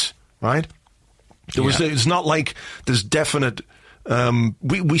flux, right? It's not like there's definite...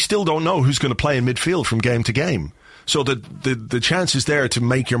 we still don't know who's going to play in midfield from game to game. So the chance is there to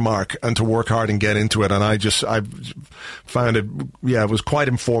make your mark and to work hard and get into it. And I found it, it was quite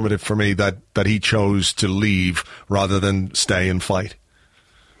informative for me that he chose to leave rather than stay and fight.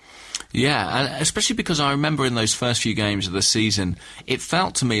 Yeah, and especially because I remember in those first few games of the season, it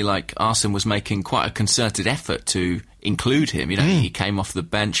felt to me like Arsene was making quite a concerted effort to include him. You know, he came off the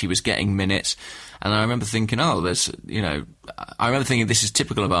bench, he was getting minutes, and I remember thinking, I remember thinking this is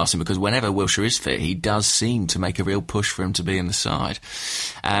typical of Arsene, because whenever Wilshere is fit, he does seem to make a real push for him to be in the side.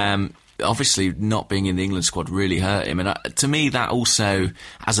 Obviously, not being in the England squad really hurt him, and to me, that also,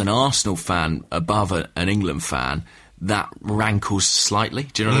 as an Arsenal fan above an England fan, that rankles slightly.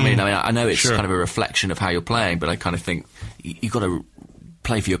 Do you know what I mean? I know it's kind of a reflection of how you're playing, but I kind of think you've got to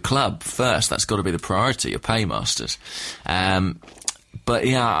play for your club first. That's got to be the priority, your paymasters. But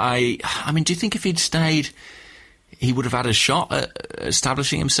yeah, I mean, do you think if he'd stayed, he would have had a shot at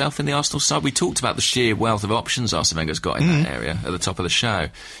establishing himself in the Arsenal side? We talked about the sheer wealth of options Arsene Wenger's got in that area at the top of the show.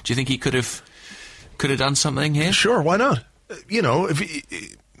 Do you think he could have done something here? Sure, why not? You know,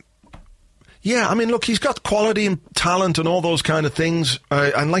 yeah, I mean, look, he's got quality and talent and all those kind of things.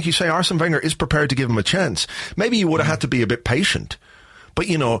 And like you say, Arsene Wenger is prepared to give him a chance. Maybe he would have had to be a bit patient. But,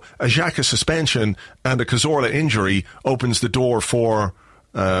 you know, a Xhaka suspension and a Cazorla injury opens the door for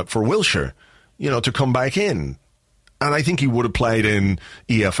Wilshere, you know, to come back in. And I think he would have played in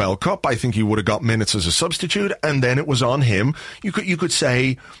EFL Cup. I think he would have got minutes as a substitute, and then it was on him. You could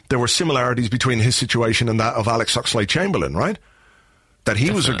say there were similarities between his situation and that of Alex Oxlade-Chamberlain, right? that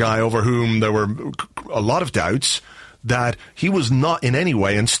he was a guy over whom there were a lot of doubts, that he was not in any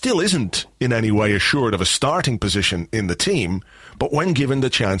way, and still isn't in any way, assured of a starting position in the team, but when given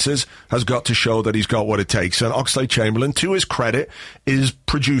the chances, has got to show that he's got what it takes. And Oxlade-Chamberlain, to his credit, is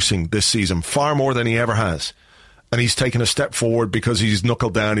producing this season far more than he ever has. And he's taken a step forward because he's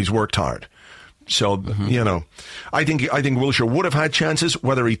knuckled down, he's worked hard. So, you know, I think Wilshere would have had chances.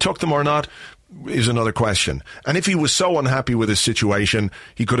 Whether he took them or not is another question. And if he was so unhappy with his situation,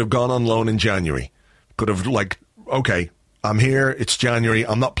 he could have gone on loan in January. Could have, like, okay, I'm here, it's January,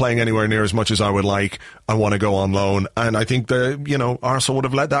 I'm not playing anywhere near as much as I would like, I want to go on loan. And I think Arsenal would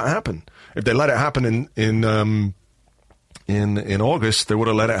have let that happen. If they let it happen in August, they would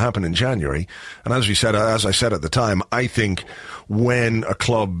have let it happen in January. And as I said at the time, I think when a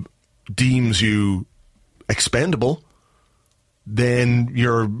club deems you expendable, then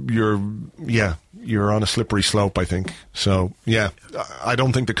you're on a slippery slope, I think. So, yeah, I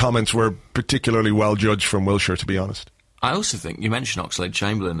don't think the comments were particularly well judged from Wilshere, to be honest. I also think you mentioned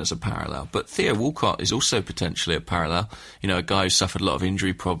Oxlade-Chamberlain as a parallel, but Theo Walcott is also potentially a parallel. You know, a guy who suffered a lot of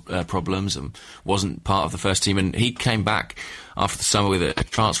injury problems and wasn't part of the first team, and he came back after the summer with a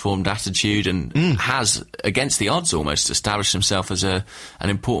transformed attitude and has, against the odds almost, established himself as an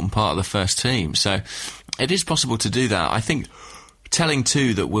important part of the first team. So it is possible to do that. I think telling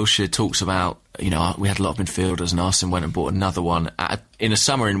too that Wilshere talks about, you know, we had a lot of midfielders and Arsene went and bought another one in a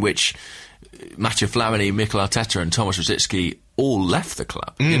summer in which Mathieu Flamini, Mikel Arteta and Thomas Rosicky all left the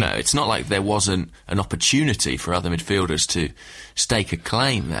club. You know, it's not like there wasn't an opportunity for other midfielders to stake a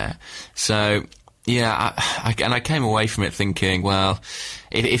claim there. So, yeah, I came away from it thinking, well,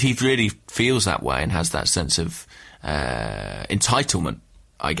 if he really feels that way and has that sense of entitlement,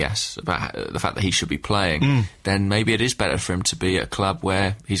 I guess, about the fact that he should be playing, then maybe it is better for him to be at a club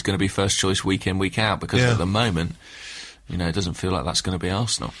where he's going to be first choice week in, week out, because at the moment, you know, it doesn't feel like that's going to be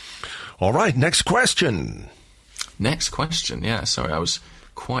Arsenal. All right, next question. Next question, yeah, sorry, I was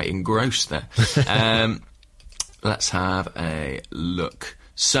quite engrossed there. Let's have a look.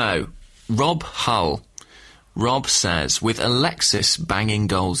 So, Rob Hull. Rob says, with Alexis banging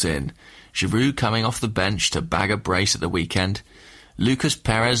goals in, Giroud coming off the bench to bag a brace at the weekend, Lucas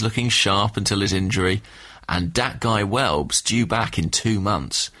Perez looking sharp until his injury, and that guy Welbs due back in 2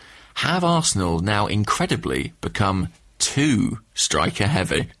 months, have Arsenal now incredibly become too striker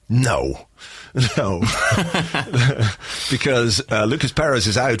heavy? No. Because Lucas Perez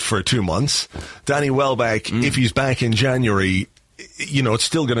is out for 2 months. Danny Welbeck, if he's back in January, you know, it's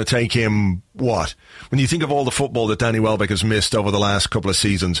still going to take him, what? When you think of all the football that Danny Welbeck has missed over the last couple of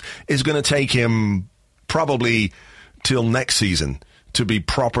seasons, it's going to take him probably till next season to be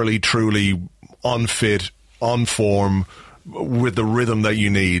properly, truly on fit, on form, with the rhythm that you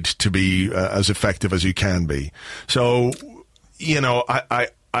need to be as effective as you can be. So, you know,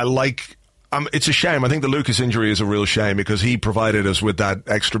 I like... it's a shame. I think the Lucas injury is a real shame because he provided us with that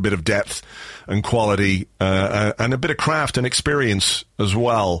extra bit of depth and quality and a bit of craft and experience as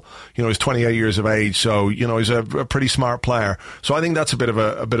well. You know, he's 28 years of age, so, you know, he's a pretty smart player. So I think that's a bit of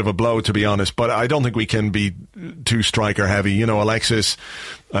a blow, to be honest. But I don't think we can be too striker heavy. You know, Alexis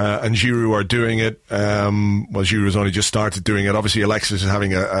and Giroud are doing it. Well, Giroud's only just started doing it. Obviously, Alexis is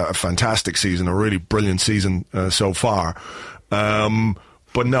having a fantastic season, a really brilliant season so far.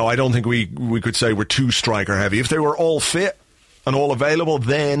 But no, I don't think we could say we're too striker heavy. If they were all fit and all available,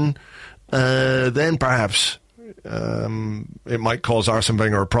 then perhaps it might cause Arsene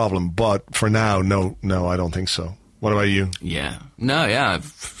Wenger a problem. But for now, no, I don't think so. What about you? Yeah. No, yeah.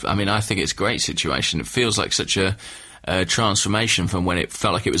 I mean, I think it's a great situation. It feels like such a transformation from when it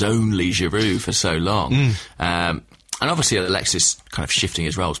felt like it was only Giroud for so long. And obviously Alexis kind of shifting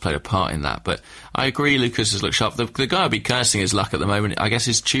his roles played a part in that. But I agree Lucas has looked sharp. The guy I'd be cursing his luck at the moment, I guess,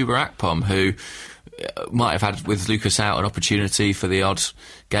 is Chuba Akpom, who might have had, with Lucas out, an opportunity for the odd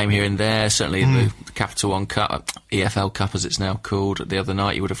game here and there. Certainly in the Capital One Cup, EFL Cup as it's now called, the other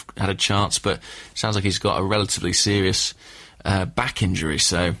night he would have had a chance. But it sounds like he's got a relatively serious back injury,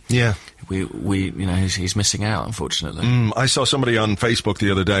 so yeah, we you know, he's missing out, unfortunately. I saw somebody on Facebook the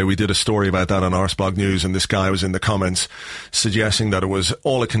other day. We did a story about that on Arsblog News, and this guy was in the comments suggesting that it was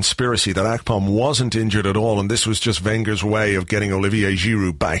all a conspiracy, that Akpom wasn't injured at all, and this was just Wenger's way of getting Olivier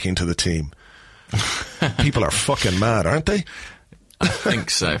Giroud back into the team. People are fucking mad, aren't they? I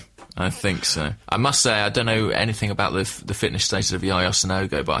think so. I must say, I don't know anything about the fitness status of Yaya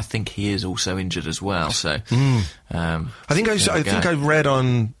Sanogo, but I think he is also injured as well. So, I think I read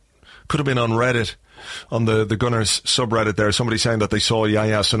on, could have been on Reddit, on the Gunners subreddit there, somebody saying that they saw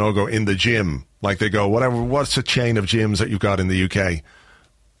Yaya Sanogo in the gym. Like they go, what's a chain of gyms that you've got in the UK?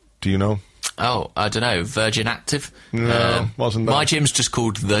 Do you know? Oh, I don't know, Virgin Active? No, wasn't that. My gym's just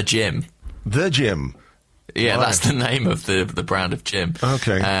called The Gym. The Gym? Yeah, Right. that's the name of the brand of gym.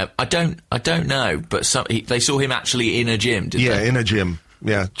 Okay. I don't know, but they saw him actually in a gym, did Yeah, they? in a gym.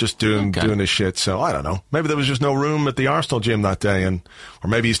 Yeah, just doing his shit. So I don't know. Maybe there was just no room at the Arsenal gym that day, or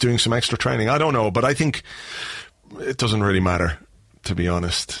maybe he's doing some extra training. I don't know, but I think it doesn't really matter, to be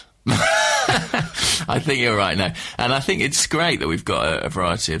honest. I think you're right now. And I think it's great that we've got a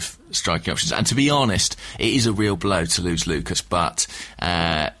variety of striking options. And to be honest, it is a real blow to lose Lucas, but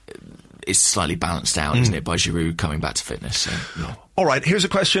it's slightly balanced out, isn't it, by Giroud coming back to fitness. So, yeah. All right, here's a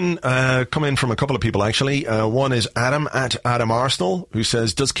question coming from a couple of people, actually. One is Adam at Adam Arsenal, who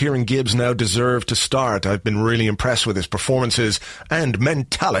says, does Kieran Gibbs now deserve to start? I've been really impressed with his performances and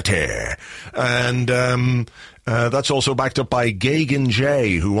mentality. And that's also backed up by Gagan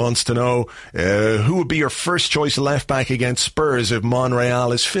J, who wants to know who would be your first choice left back against Spurs if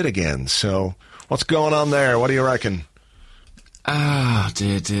Monreal is fit again. So what's going on there? What do you reckon? Oh,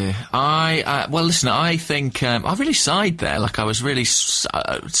 dear. Well, listen, I think I really sighed there. Like, I was really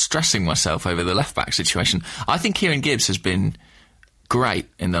stressing myself over the left-back situation. I think Kieran Gibbs has been great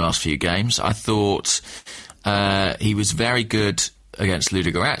in the last few games. I thought he was very good against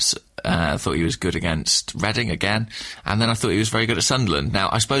Ludogorets. I thought he was good against Reading again. And then I thought he was very good at Sunderland. Now,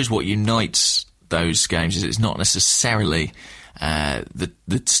 I suppose what unites those games is it's not necessarily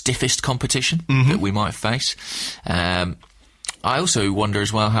the stiffest competition that we might face. I also wonder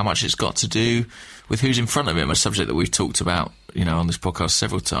as well how much it's got to do with who's in front of him, a subject that we've talked about, on this podcast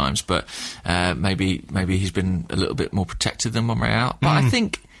several times. But maybe he's been a little bit more protected than Monreal. But I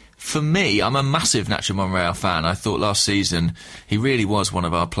think, for me, I'm a massive Nacho Monreal fan. I thought last season he really was one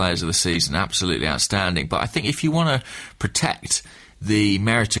of our players of the season, absolutely outstanding. But I think if you want to protect the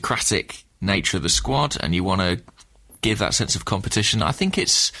meritocratic nature of the squad and you want to give that sense of competition, I think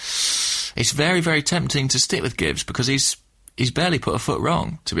it's very, very tempting to stick with Gibbs because he's barely put a foot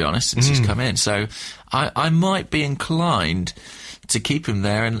wrong, to be honest, since he's come in. So I might be inclined to keep him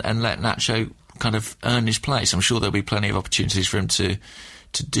there and let Nacho kind of earn his place. I'm sure there'll be plenty of opportunities for him to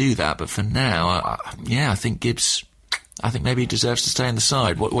do that. But for now, I think Gibbs, maybe he deserves to stay in the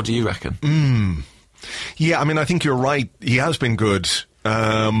side. What do you reckon? Yeah, I mean, I think you're right. He has been good.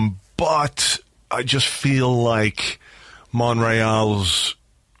 But I just feel like Monreal's...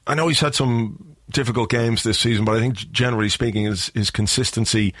 I know he's had some difficult games this season, but I think generally speaking his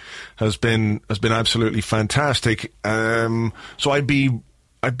consistency has been absolutely fantastic. So I'd be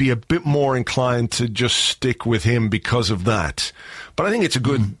a bit more inclined to just stick with him because of that. But I think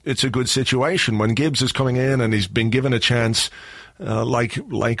it's a good situation when Gibbs is coming in and he's been given a chance.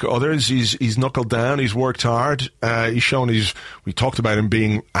 Like others, he's knuckled down, he's worked hard, he's shown we talked about him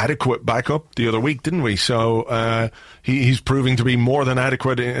being adequate backup the other week, didn't we? So, he's proving to be more than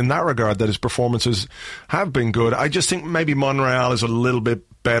adequate in that regard, that his performances have been good. I just think maybe Monreal is a little bit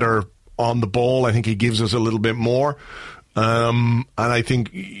better on the ball. I think he gives us a little bit more. And I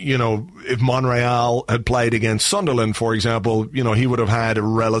think, if Monreal had played against Sunderland, for example, he would have had a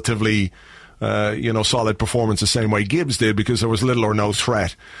relatively, solid performance the same way Gibbs did because there was little or no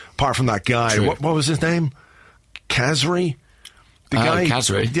threat. Apart from that guy, what was his name? Khazri?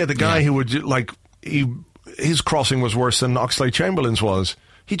 Khazri. Yeah, the guy who would, his crossing was worse than Oxlade-Chamberlain's was.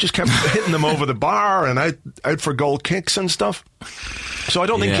 He just kept hitting them over the bar and out for goal kicks and stuff. So I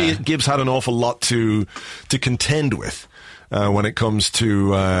don't think Gibbs had an awful lot to contend with. When it comes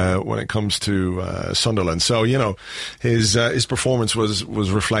to Sunderland, so his performance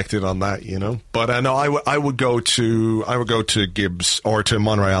was reflected on that, But no, I would go to Gibbs or to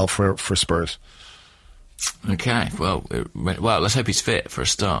Monreal for Spurs. Okay, well, let's hope he's fit for a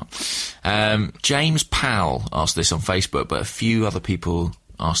start. James Powell asked this on Facebook, but a few other people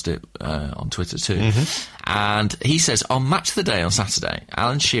asked it on Twitter too. And he says, on Match of the Day on Saturday,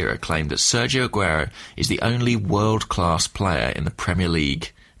 Alan Shearer claimed that Sergio Aguero is the only world-class player in the Premier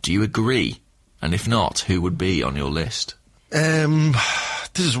League. Do you agree? And if not, who would be on your list?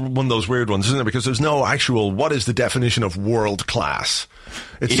 This is one of those weird ones, isn't it? Because there's no actual, what is the definition of world-class?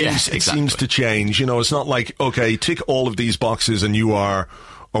 It seems to change. It's not like, okay, tick all of these boxes and you are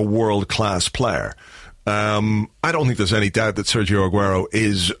a world-class player. I don't think there's any doubt that Sergio Aguero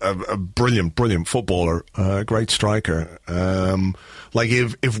is a brilliant, brilliant footballer, a great striker.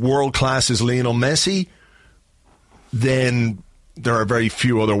 If world class is Lionel Messi, then there are very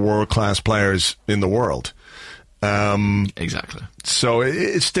few other world class players in the world. Exactly. So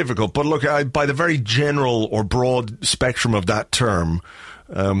it's difficult. But look, by the very general or broad spectrum of that term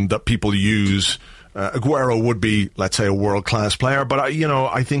that people use, Aguero would be, let's say, a world class player. But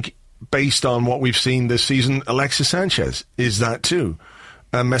I think, based on what we've seen this season, Alexis Sanchez is that too.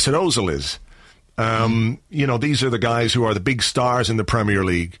 Mesut Ozil is. You know, these are the guys who are the big stars in the Premier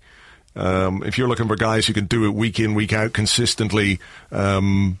League. If you're looking for guys who can do it week in, week out consistently,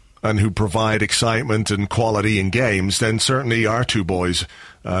 and who provide excitement and quality in games, then certainly our two boys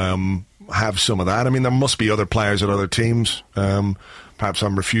have some of that. I mean, there must be other players at other teams. Perhaps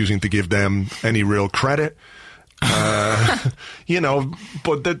I'm refusing to give them any real credit. You know,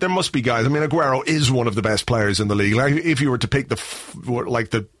 but there must be guys. I mean, Aguero is one of the best players in the league. Like, if you were to pick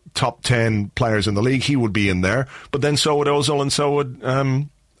the top 10 players in the league, he would be in there. But then so would Ozil and so would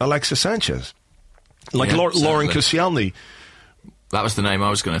Alexis Sanchez. Like Lauren Koscielny. That was the name I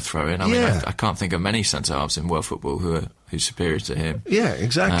was going to throw in. I mean, I can't think of many centre-halves in world football who's superior to him. Yeah,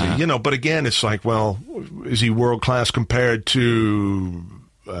 exactly. You know, but again, it's like, well, is he world-class compared to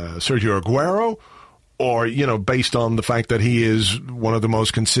Sergio Aguero? Or, you know, based on the fact that he is one of the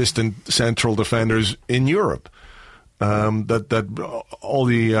most consistent central defenders in Europe? That all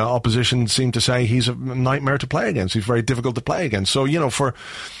the opposition seem to say he's a nightmare to play against. He's very difficult to play against. So, you know,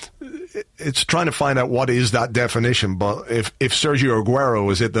 it's trying to find out what is that definition. But if Sergio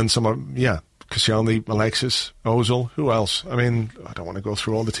Aguero is it, then Koscielny, Alexis, Ozil, who else? I mean, I don't want to go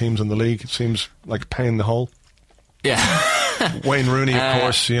through all the teams in the league. It seems like a pain in the hole. Yeah. Wayne Rooney, of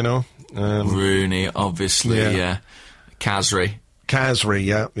course, you know. Rooney, obviously, yeah. Khazri,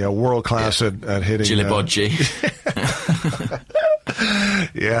 yeah, world class at hitting. Djilibodji.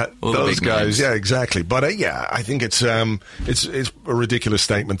 Yeah, all those guys. Names. Yeah, exactly. But I think it's a ridiculous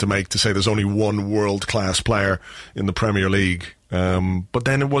statement to make, to say there's only one world class player in the Premier League. But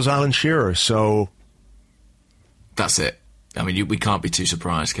then it was Alan Shearer, so that's it. I mean, we can't be too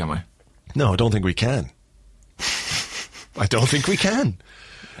surprised, can we? No, I don't think we can. I don't think we can.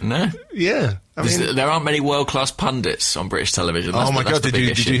 No. Yeah. I mean, there aren't many world-class pundits on British television. Oh my God! Did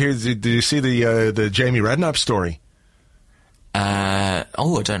you see the Jamie Redknapp story? I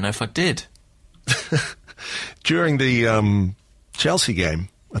don't know if I did. During the Chelsea game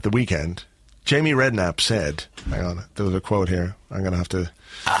at the weekend, Jamie Redknapp said, "Hang on, there was a quote here. I'm going to have to."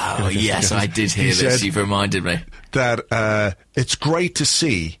 Oh yes, I did hear this. You've reminded me that it's great to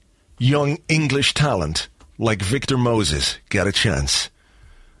see young English talent like Victor Moses get a chance.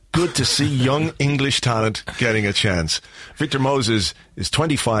 Good to see young English talent getting a chance. Victor Moses is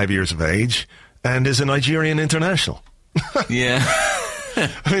 25 years of age and is a Nigerian international. Yeah.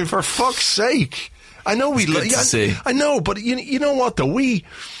 I mean, for fuck's sake. I know see. I know, but you know what, though? We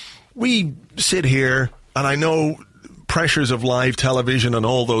sit here, and I know pressures of live television and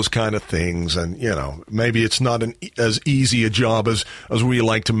all those kind of things, and, you know, maybe it's not as easy a job as we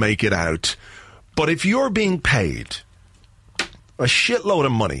like to make it out. But if you're being paid a shitload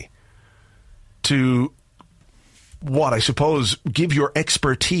of money to, what I suppose, give your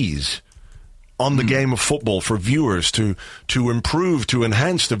expertise on the game of football for viewers to improve, to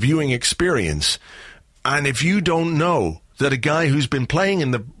enhance the viewing experience, and if you don't know that a guy who's been playing in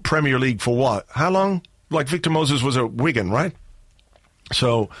the Premier League for how long? Like Victor Moses was at Wigan, right?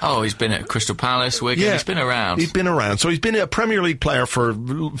 So, he's been at Crystal Palace, Wigan. Yeah, he's been around. He's been around. So he's been a Premier League player for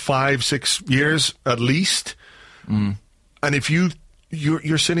 5-6 years at least. Mm. And if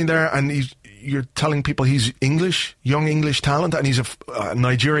you're sitting there and you're telling people he's English, young English talent, and he's a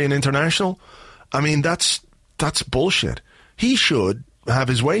Nigerian international, I mean, that's bullshit. He should have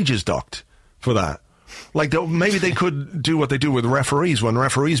his wages docked for that. Like, maybe they could do what they do with referees. When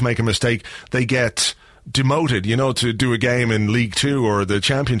referees make a mistake, they get demoted, you know, to do a game in League 2 or the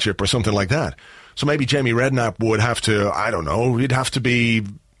Championship or something like that. So maybe Jamie Redknapp would have to, I don't know, he'd have to be,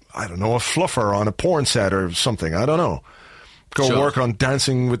 I don't know, a fluffer on a porn set or something. I don't know. Go work on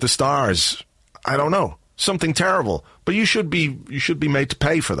Dancing with the Stars. I don't know. Something terrible. But you should be made to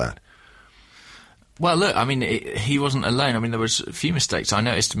pay for that. Well, look, I mean, he wasn't alone. I mean, there was a few mistakes. I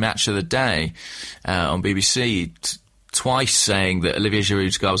noticed Match of the Day on BBC twice saying that Olivier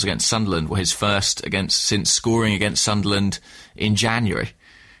Giroud's goals against Sunderland were his first since scoring against Sunderland in January.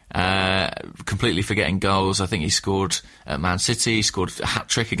 Completely forgetting goals. I think he scored at Man City. He scored a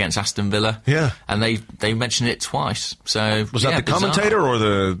hat-trick against Aston Villa. Yeah. And they mentioned it twice. So was that the commentator or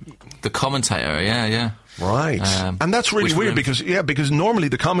the commentator? Yeah. Right. And that's really weird because normally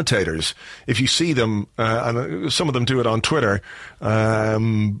the commentators, if you see them, and some of them do it on Twitter,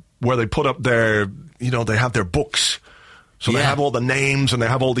 where they put up they have their books. So they have all the names and they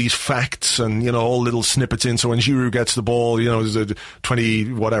have all these facts and, you know, all little snippets in. So when Giroud gets the ball, you know,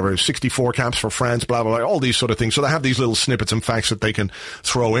 there's 64 caps for France, blah, blah, blah, all these sort of things. So they have these little snippets and facts that they can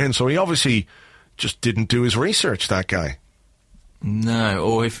throw in. So he obviously just didn't do his research, that guy. No,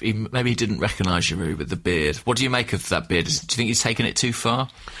 or maybe he didn't recognise Giroud with the beard. What do you make of that beard? Do you think he's taken it too far?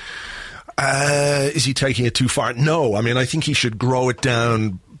 Is he taking it too far? No. I mean, I think he should grow it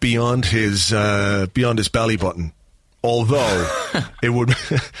down beyond his belly button. Although it would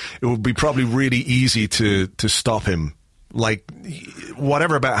be probably really easy to stop him. Like,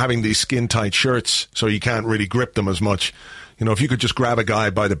 whatever about having these skin tight shirts so you can't really grip them as much. You know, if you could just grab a guy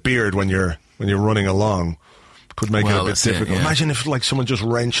by the beard when you're running along, could make it a bit difficult. Imagine if like someone just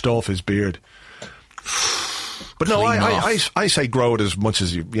wrenched off his beard. But no, I say grow it as much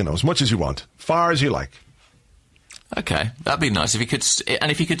as you want, far as you like. Okay, that'd be nice if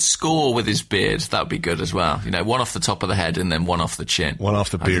he could score with his beard. That would be good as well. You know, one off the top of the head and then one off the chin. One off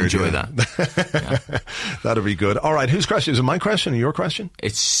the beard. I'd enjoy that. Yeah. That'd be good. All right, whose question is it? My question or your question?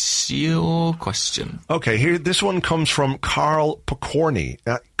 It's your question. Okay, here this one comes from Carl Pokorny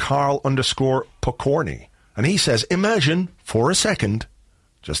at Carl_Pokorny, and he says, "Imagine for a second,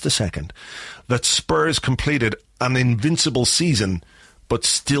 just a second, that Spurs completed an invincible season, but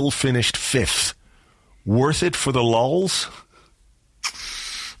still finished 5th." Worth it for the lols?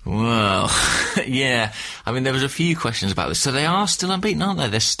 Well, yeah. I mean, there was a few questions about this. So they are still unbeaten, aren't they?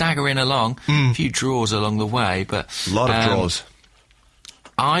 They're staggering along. A few draws along the way, but a lot of draws.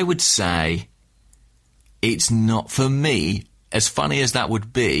 I would say it's not, for me, as funny as that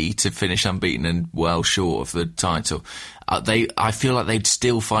would be to finish unbeaten and well short of the title. I feel like they'd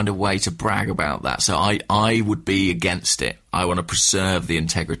still find a way to brag about that. So I would be against it. I want to preserve the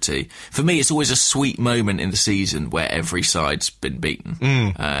integrity. For me, it's always a sweet moment in the season where every side's been beaten.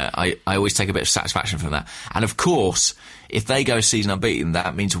 I always take a bit of satisfaction from that. And of course, if they go a season unbeaten,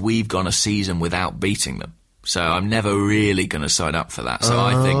 that means we've gone a season without beating them. So I'm never really going to sign up for that. So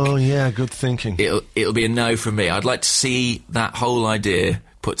I think... Oh, yeah, good thinking. It'll be a no from me. I'd like to see that whole idea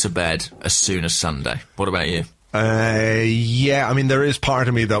put to bed as soon as Sunday. What about you? Yeah, I mean, there is part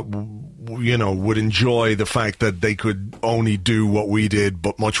of me that, would enjoy the fact that they could only do what we did,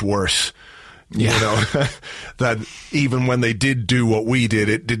 but much worse. Yeah. You know, that even when they did do what we did,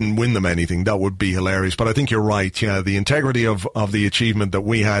 it didn't win them anything. That would be hilarious. But I think you're right. Yeah, the integrity of the achievement that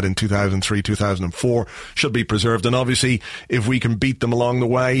we had in 2003, 2004 should be preserved. And obviously, if we can beat them along the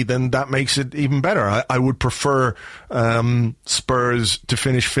way, then that makes it even better. I would prefer Spurs to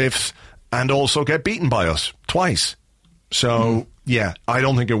finish 5th and also get beaten by us twice. So, yeah, I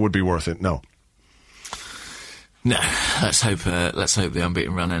don't think it would be worth it, no. No, let's hope the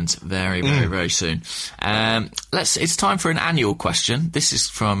unbeaten run ends very, very, very soon. It's time for an annual question. This is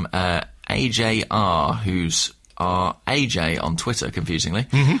from AJR, who's our AJ on Twitter, confusingly.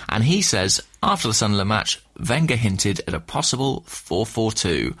 And he says, after the Sunderland match, Wenger hinted at a possible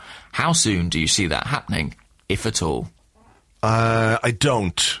 4-4-2. How soon do you see that happening, if at all? I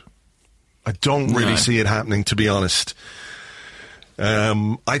don't really see it happening, to be honest.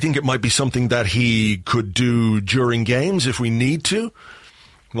 I think it might be something that he could do during games if we need to,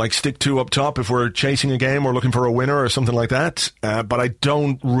 like stick 2 up top if we're chasing a game or looking for a winner or something like that. But I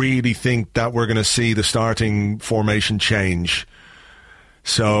don't really think that we're going to see the starting formation change.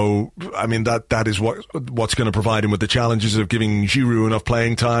 So, I mean, that is what's going to provide him with the challenges of giving Giroud enough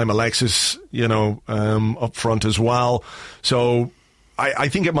playing time, Alexis, up front as well. So I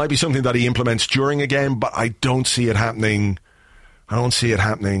think it might be something that he implements during a game, but I don't see it happening. I don't see it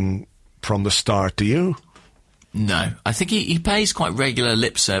happening from the start. Do you? No. I think he pays quite regular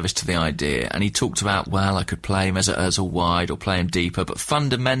lip service to the idea, and he talked about, well, I could play him as a wide or play him deeper, but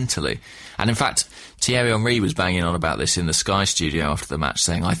fundamentally, and in fact, Thierry Henry was banging on about this in the Sky studio after the match,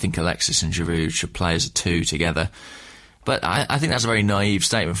 saying, I think Alexis and Giroud should play as a 2 together. But I think that's a very naive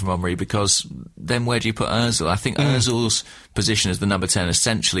statement from Henry, because then where do you put Ozil? I think Ozil's position as the number 10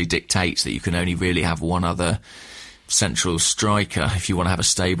 essentially dictates that you can only really have one other central striker if you want to have a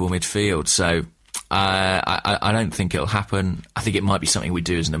stable midfield. So I don't think it'll happen. I think it might be something we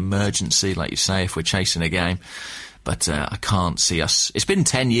do as an emergency, like you say, if we're chasing a game. But I can't see us... It's been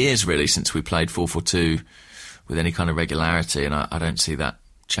 10 years, really, since we played 4-4-2 with any kind of regularity, and I don't see that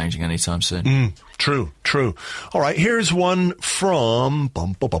changing anytime soon. True. All right, here's one from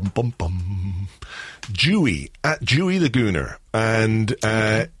Dewey, at Dewey the Gooner. And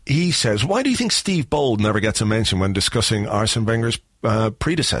he says, why do you think Steve Bold never gets a mention when discussing Arsene Wenger's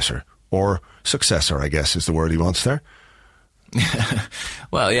predecessor? Or successor, I guess, is the word he wants there.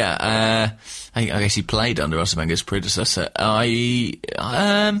 Well, yeah, I guess he played under Arsene Wenger's predecessor.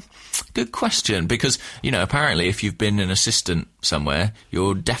 Good question, because, apparently if you've been an assistant somewhere,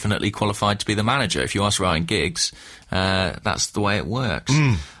 you're definitely qualified to be the manager. If you ask Ryan Giggs, that's the way it works.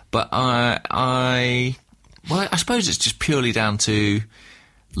 But I suppose it's just purely down to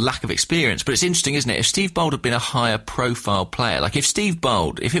lack of experience. But it's interesting, isn't it? If Steve Bold had been a higher profile player, like if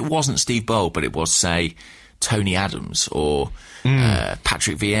it wasn't Steve Bold, but it was, say, Tony Adams or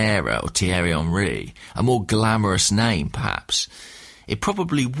Patrick Vieira or Thierry Henry, a more glamorous name perhaps, it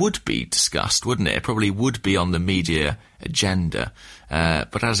probably would be discussed, wouldn't it? It probably would be on the media agenda.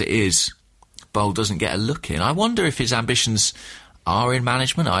 But as it is, Bold doesn't get a look in. I wonder if his ambitions are in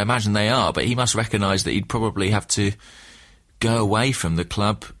management. I imagine they are, but he must recognise that he'd probably have to go away from the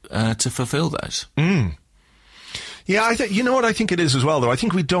club to fulfil those. Yeah, you know what I think it is as well, though? I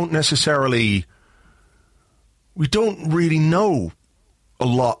think we don't really know a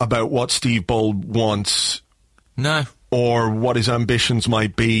lot about what Steve Bold wants. No. Or what his ambitions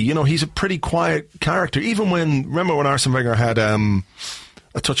might be. You know, he's a pretty quiet character. Even remember when Arsene Wenger had a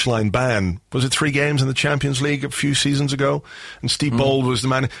touchline ban? Was it 3 games in the Champions League a few seasons ago? And Steve Bold was the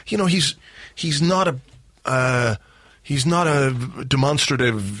man. You know, he's not a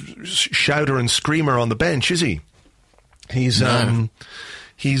demonstrative shouter and screamer on the bench, is he? He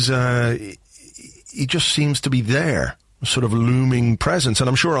just seems to be there, a sort of looming presence. And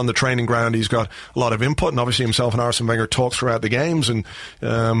I'm sure on the training ground he's got a lot of input, and obviously himself and Arsene Wenger talk throughout the games. And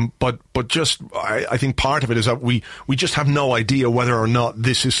but just I think part of it is that we just have no idea whether or not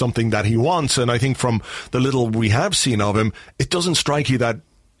this is something that he wants. And I think from the little we have seen of him, it doesn't strike you that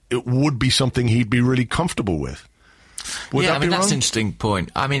it would be something he'd be really comfortable with. Would that be that's wrong? an interesting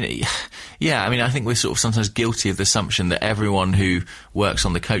point. I think we're sort of sometimes guilty of the assumption that everyone who works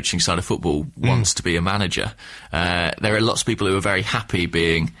on the coaching side of football wants to be a manager. There are lots of people who are very happy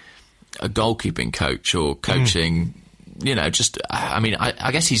being a goalkeeping coach or coaching, I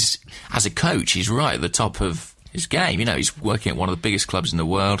guess as a coach, he's right at the top of his game. You know, he's working at one of the biggest clubs in the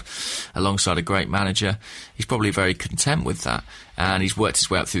world alongside a great manager. He's probably very content with that. And he's worked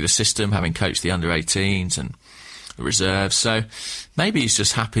his way up through the system, having coached the under-18s and reserves, so maybe he's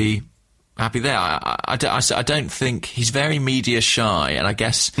just happy there. I don't think he's very media shy, and I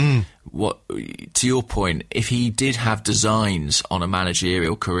guess what to your point, if he did have designs on a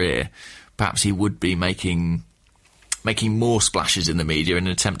managerial career, perhaps he would be making more splashes in the media in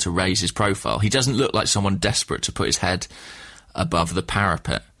an attempt to raise his profile. He doesn't look like someone desperate to put his head above the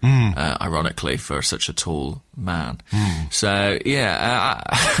parapet, ironically, for such a tall man. So,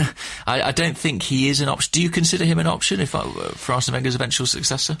 I don't think he is an option. Do you consider him an option for Arsene Wenger's eventual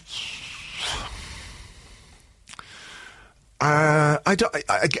successor? I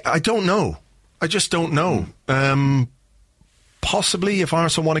don't know. I just don't know. Possibly if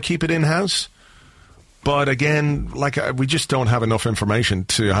Arsene want to keep it in-house. But again, we just don't have enough information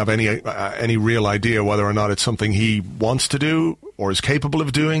to have any real idea whether or not it's something he wants to do or is capable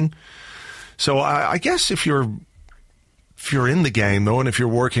of doing. So I guess if you're in the game though, and if you're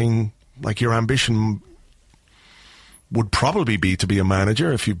working, like, your ambition would probably be to be a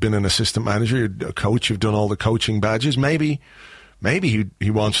manager. If you've been an assistant manager, you're a coach, you've done all the coaching badges. Maybe he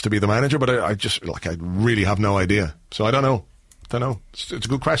wants to be the manager, but I really have no idea. So I don't know. It's a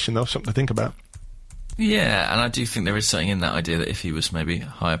good question though, something to think about. Yeah, and I do think there is something in that idea that if he was maybe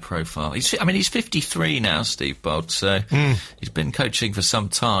higher profile... He's 53 now, Steve Bold, so he's been coaching for some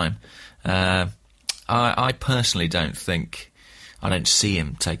time. I personally don't see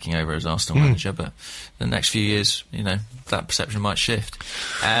him taking over as Arsenal manager, but the next few years, that perception might shift.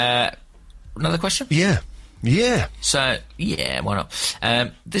 Another question? Yeah. So, why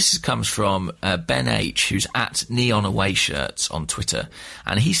not? This comes from Ben H, who's at Neon Away Shirts on Twitter,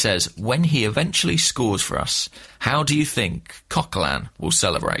 and he says, when he eventually scores for us, how do you think Coquelin will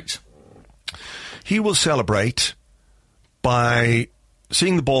celebrate? He will celebrate by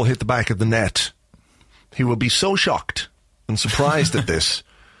seeing the ball hit the back of the net. He will be so shocked and surprised at this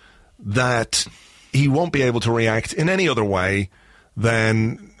that he won't be able to react in any other way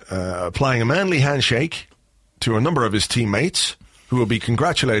than applying a manly handshake to a number of his teammates who will be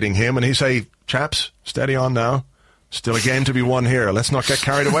congratulating him, and he say, chaps, steady on now. Still a game to be won here. Let's not get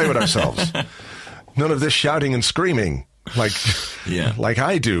carried away with ourselves. None of this shouting and screaming like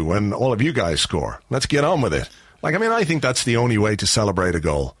I do when all of you guys score. Let's get on with it. I think that's the only way to celebrate a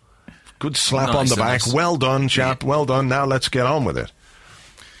goal. Good slap on the back. Nice. Well done, chap. Yeah. Well done. Now let's get on with it.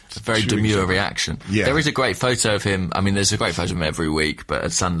 It's a very demure reaction. Yeah. There is a great photo of him. There's a great photo of him every week, but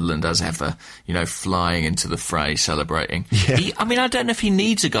at Sunderland as ever, flying into the fray, celebrating. Yeah. I don't know if he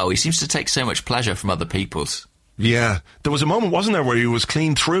needs a goal. He seems to take so much pleasure from other people's. Yeah. There was a moment, wasn't there, where he was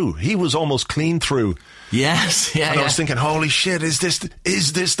clean through. He was almost clean through. Yes. Yeah. And I was thinking, holy shit, is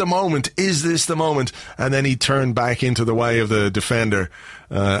this the moment? Is this the moment? And then he turned back into the way of the defender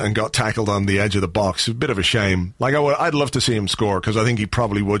and got tackled on the edge of the box. A bit of a shame. I'd love to see him score, because I think he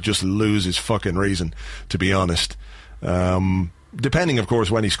probably would just lose his fucking reason, to be honest. Depending, of course,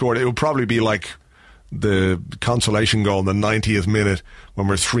 when he scored, it would probably be like the consolation goal in the 90th minute when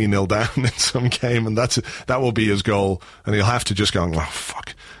we're 3-0 down in some game, and that will be his goal, and he'll have to just go, oh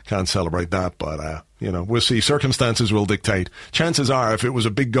fuck, Can't celebrate that, but, we'll see. Circumstances will dictate. Chances are, if it was a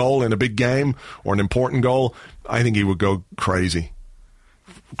big goal in a big game or an important goal, I think he would go crazy.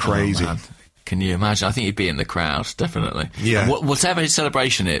 Crazy. Oh, can you imagine? I think he'd be in the crowd, definitely. Yeah. And whatever his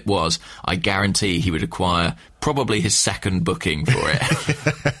celebration it was, I guarantee he would acquire probably his second booking for it.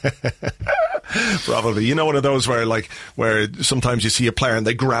 Probably. One of those where sometimes you see a player and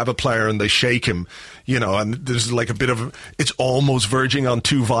they grab a player and they shake him, and there's like a bit of, it's almost verging on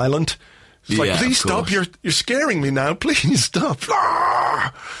too violent. It's like, please stop, you're scaring me now, please stop.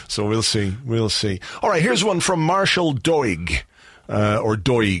 So we'll see. All right, here's one from Marshall Doig, or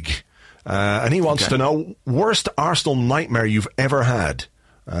Doig. And he wants to know, worst Arsenal nightmare you've ever had,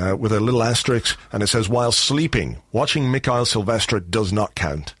 with a little asterisk, and it says, while sleeping, watching Mikael Silvestre does not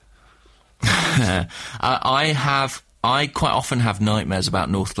count. I quite often have nightmares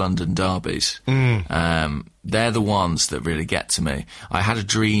about North London derbies. They're the ones that really get to me. I had a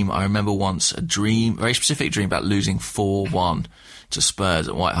dream, I remember once, very specific dream about losing 4-1 to Spurs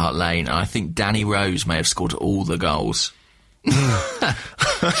at White Hart Lane, and I think Danny Rose may have scored all the goals.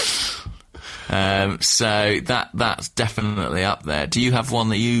 So that's definitely up there. Do you have one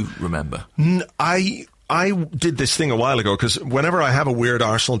that you remember? I did this thing a while ago, because whenever I have a weird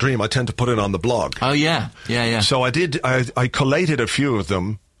Arsenal dream, I tend to put it on the blog. Oh, yeah. So I collated a few of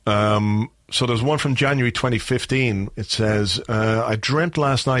them. So there's one from January 2015. It says, I dreamt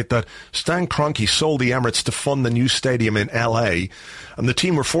last night that Stan Kroenke sold the Emirates to fund the new stadium in LA, and the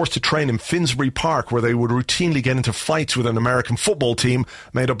team were forced to train in Finsbury Park, where they would routinely get into fights with an American football team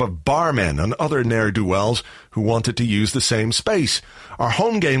made up of barmen and other ne'er-do-wells who wanted to use the same space. Our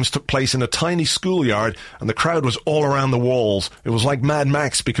home games took place in a tiny schoolyard, and the crowd was all around the walls. It was like Mad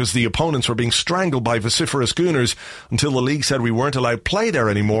Max, because the opponents were being strangled by vociferous gooners until the league said we weren't allowed play there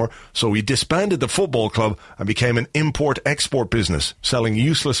anymore, so we disbanded the football club and became an import-export business, selling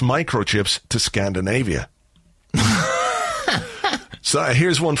useless microchips to Scandinavia. So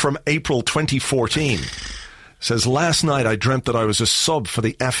here's one from April 2014. Says, last night I dreamt that I was a sub for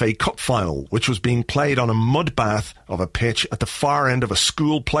the FA Cup final, which was being played on a mud bath of a pitch at the far end of a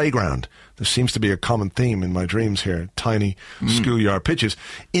school playground. There seems to be a common theme in my dreams here, tiny schoolyard pitches.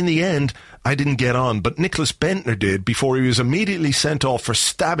 In the end, I didn't get on, but Nicholas Bentner did, before he was immediately sent off for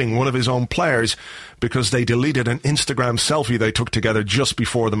stabbing one of his own players because they deleted an Instagram selfie they took together just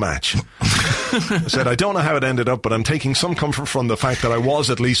before the match. I said, I don't know how it ended up, but I'm taking some comfort from the fact that I was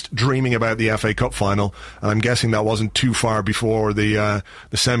at least dreaming about the FA Cup final, and I'm guessing that wasn't too far before the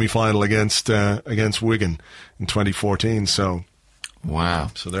semi-final against Wigan in 2014, so... Wow.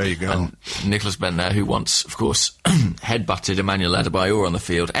 So there you go. And Nicholas Bentner, who once, of course, headbutted Emmanuel Adebayor on the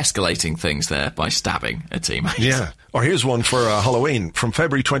field, escalating things there by stabbing a teammate. Yeah. Or here's one for Halloween from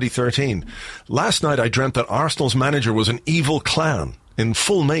February 2013. Last night I dreamt that Arsenal's manager was an evil clown in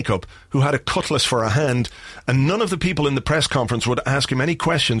full makeup who had a cutlass for a hand, and none of the people in the press conference would ask him any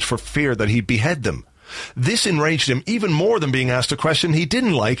questions for fear that he'd behead them. This enraged him even more than being asked a question he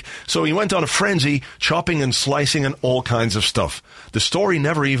didn't like, so he went on a frenzy, chopping and slicing and all kinds of stuff. The story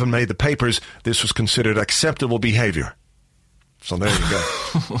never even made the papers. This was considered acceptable behaviour. So there you go.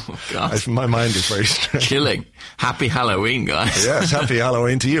 Oh, God. My mind is very strange. Killing. Happy Halloween, guys. Yes, happy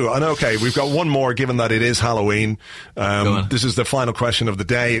Halloween to you. And okay, we've got one more, given that it is Halloween. This is the final question of the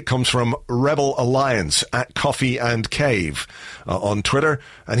day. It comes from Rebel Alliance at Coffee and Cave on Twitter.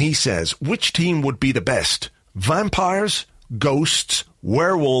 And he says, which team would be the best? Vampires, ghosts,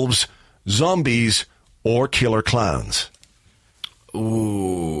 werewolves, zombies, or killer clowns?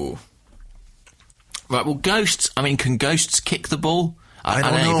 Ooh. Right, well, ghosts, can ghosts kick the ball? I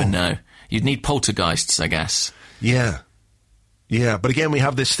don't even know. You'd need poltergeists, I guess. Yeah. Yeah, but again, we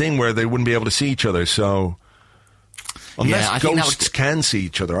have this thing where they wouldn't be able to see each other, so... Unless ghosts can see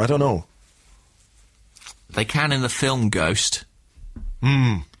each other, I don't know. They can in the film Ghost. Do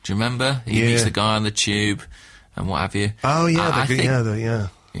you remember? He meets the guy on the tube and what have you. Oh, yeah,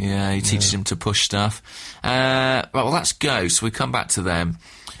 Yeah, he teaches him to push stuff. Right, well, that's Ghosts. We come back to them.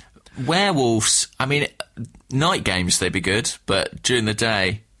 Werewolves, night games, they'd be good, but during the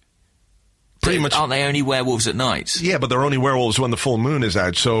day... Pretty much. Aren't they only werewolves at night? Yeah, but they're only werewolves when the full moon is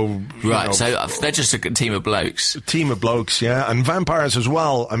out, so... Right, so they're just a team of blokes. A team of blokes, yeah. And vampires as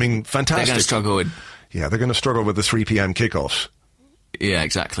well, fantastic. They're going to struggle with... Yeah, they're going to struggle with the 3 p.m. kickoffs. Yeah,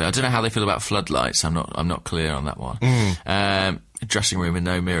 exactly. I don't know how they feel about floodlights. I'm not clear on that one. Dressing room with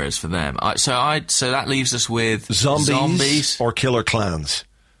no mirrors for them. So that leaves us with... Zombies. Or killer clowns.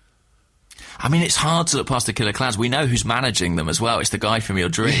 It's hard to look past the killer clowns. We know who's managing them as well. It's the guy from your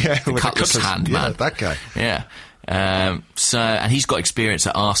dream. Yeah, the cutlass hand man. Yeah, that guy. Yeah. And he's got experience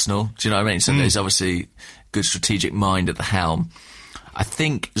at Arsenal. Do you know what I mean? So there's obviously good strategic mind at the helm. I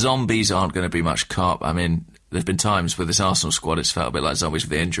think zombies aren't going to be much carp. I mean, there's been times with this Arsenal squad it's felt a bit like zombies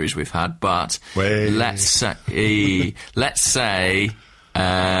with the injuries we've had, but let's say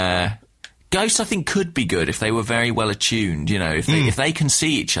Ghost, I think, could be good if they were very well attuned. You know, if they can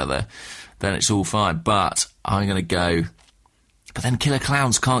see each other, then it's all fine. But I'm going to go. But then killer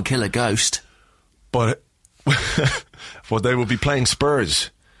clowns can't kill a ghost. But they will be playing Spurs.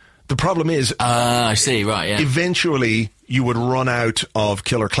 The problem is, I see. Right, yeah. Eventually, you would run out of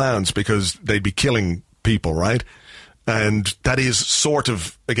killer clowns because they'd be killing people, right? And that is sort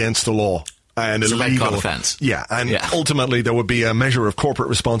of against the law and it's illegal. a red card offence. Yeah, and ultimately there would be a measure of corporate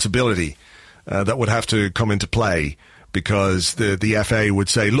responsibility that would have to come into play because the FA would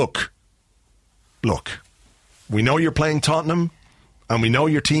say, look, we know you're playing Tottenham and we know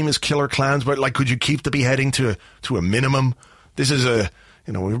your team is killer clowns, but could you keep the beheading to a minimum? This is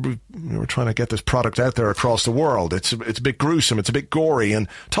we were trying to get this product out there across the world. It's a bit gruesome, it's a bit gory, and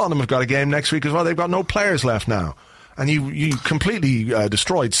Tottenham have got a game next week as well. They've got no players left now. And you completely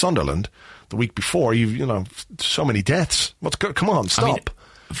destroyed Sunderland the week before. So many deaths. Come on, stop. I mean,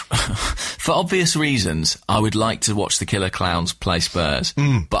 for obvious reasons, I would like to watch the killer clowns play Spurs,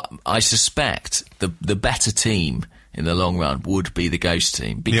 but I suspect the better team in the long run would be the ghost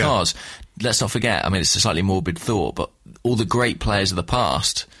team because, let's not forget, I mean, it's a slightly morbid thought, but all the great players of the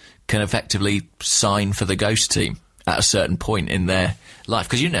past can effectively sign for the ghost team at a certain point in their life.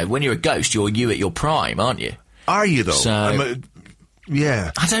 Because, when you're a ghost, you're you at your prime, aren't you? Are you, though? So,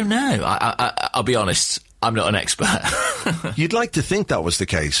 yeah. I don't know. I'll be honest, I'm not an expert. You'd like to think that was the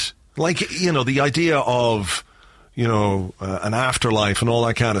case. The idea of, an afterlife and all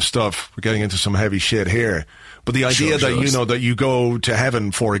that kind of stuff. We're getting into some heavy shit here. But the idea that you go to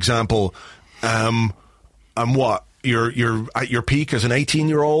heaven, for example, and what? You're at your peak as an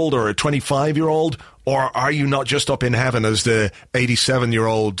 18-year-old or a 25-year-old, or are you not just up in heaven as the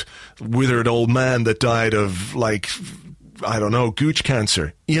 87-year-old withered old man that died of, I don't know, gooch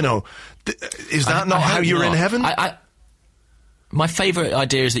cancer? Is that not how you're in heaven? My favourite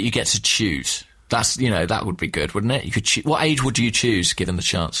idea is that you get to choose. That's, that would be good, wouldn't it? You could what age would you choose, given the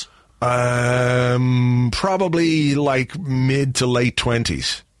chance? Probably mid to late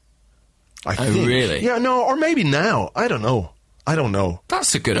 20s. I think. Really? Yeah, no, or maybe now. I don't know.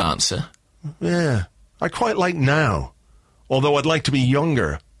 That's a good answer. Yeah, I quite like now. Although I'd like to be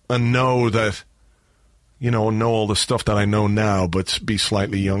younger and know that, know all the stuff that I know now, but be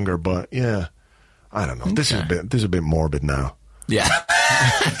slightly younger. But yeah, I don't know. Okay. This is a bit morbid now. Yeah,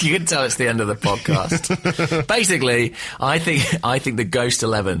 you can tell it's the end of the podcast. Basically, I think the Ghost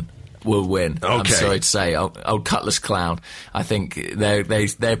 11 will win. Okay. I'm sorry to say, old Cutlass Clown. I think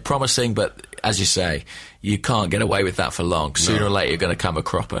they're promising, but as you say, you can't get away with that for long. Sooner or later, you're going to come a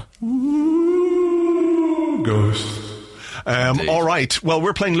cropper. Ghost. All right. Well,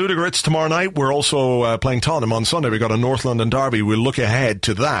 we're playing Ludogorets tomorrow night. We're also playing Tottenham on Sunday. We've got a North London derby. We'll look ahead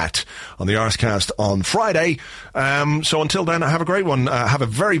to that on the Arscast on Friday. So until then, have a great one. Have a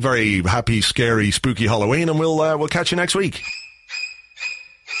very, very happy, scary, spooky Halloween, and we'll catch you next week.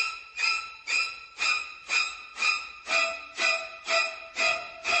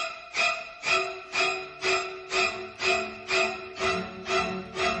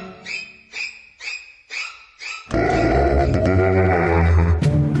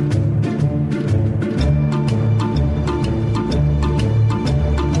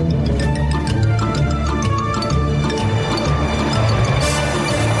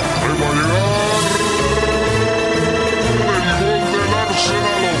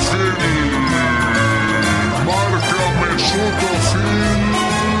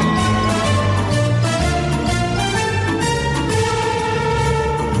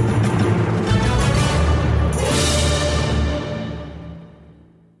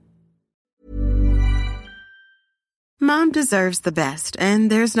 Mom deserves the best,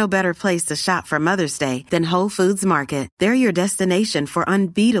 and there's no better place to shop for Mother's Day than Whole Foods Market. They're your destination for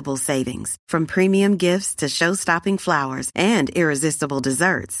unbeatable savings, from premium gifts to show-stopping flowers and irresistible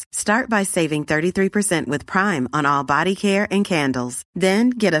desserts. Start by saving 33% with Prime on all body care and candles.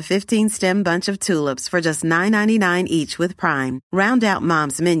 Then get a 15-stem bunch of tulips for just $9.99 each with Prime. Round out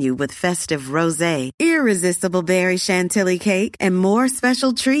Mom's menu with festive rosé, irresistible berry chantilly cake, and more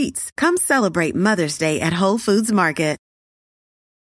special treats. Come celebrate Mother's Day at Whole Foods Market.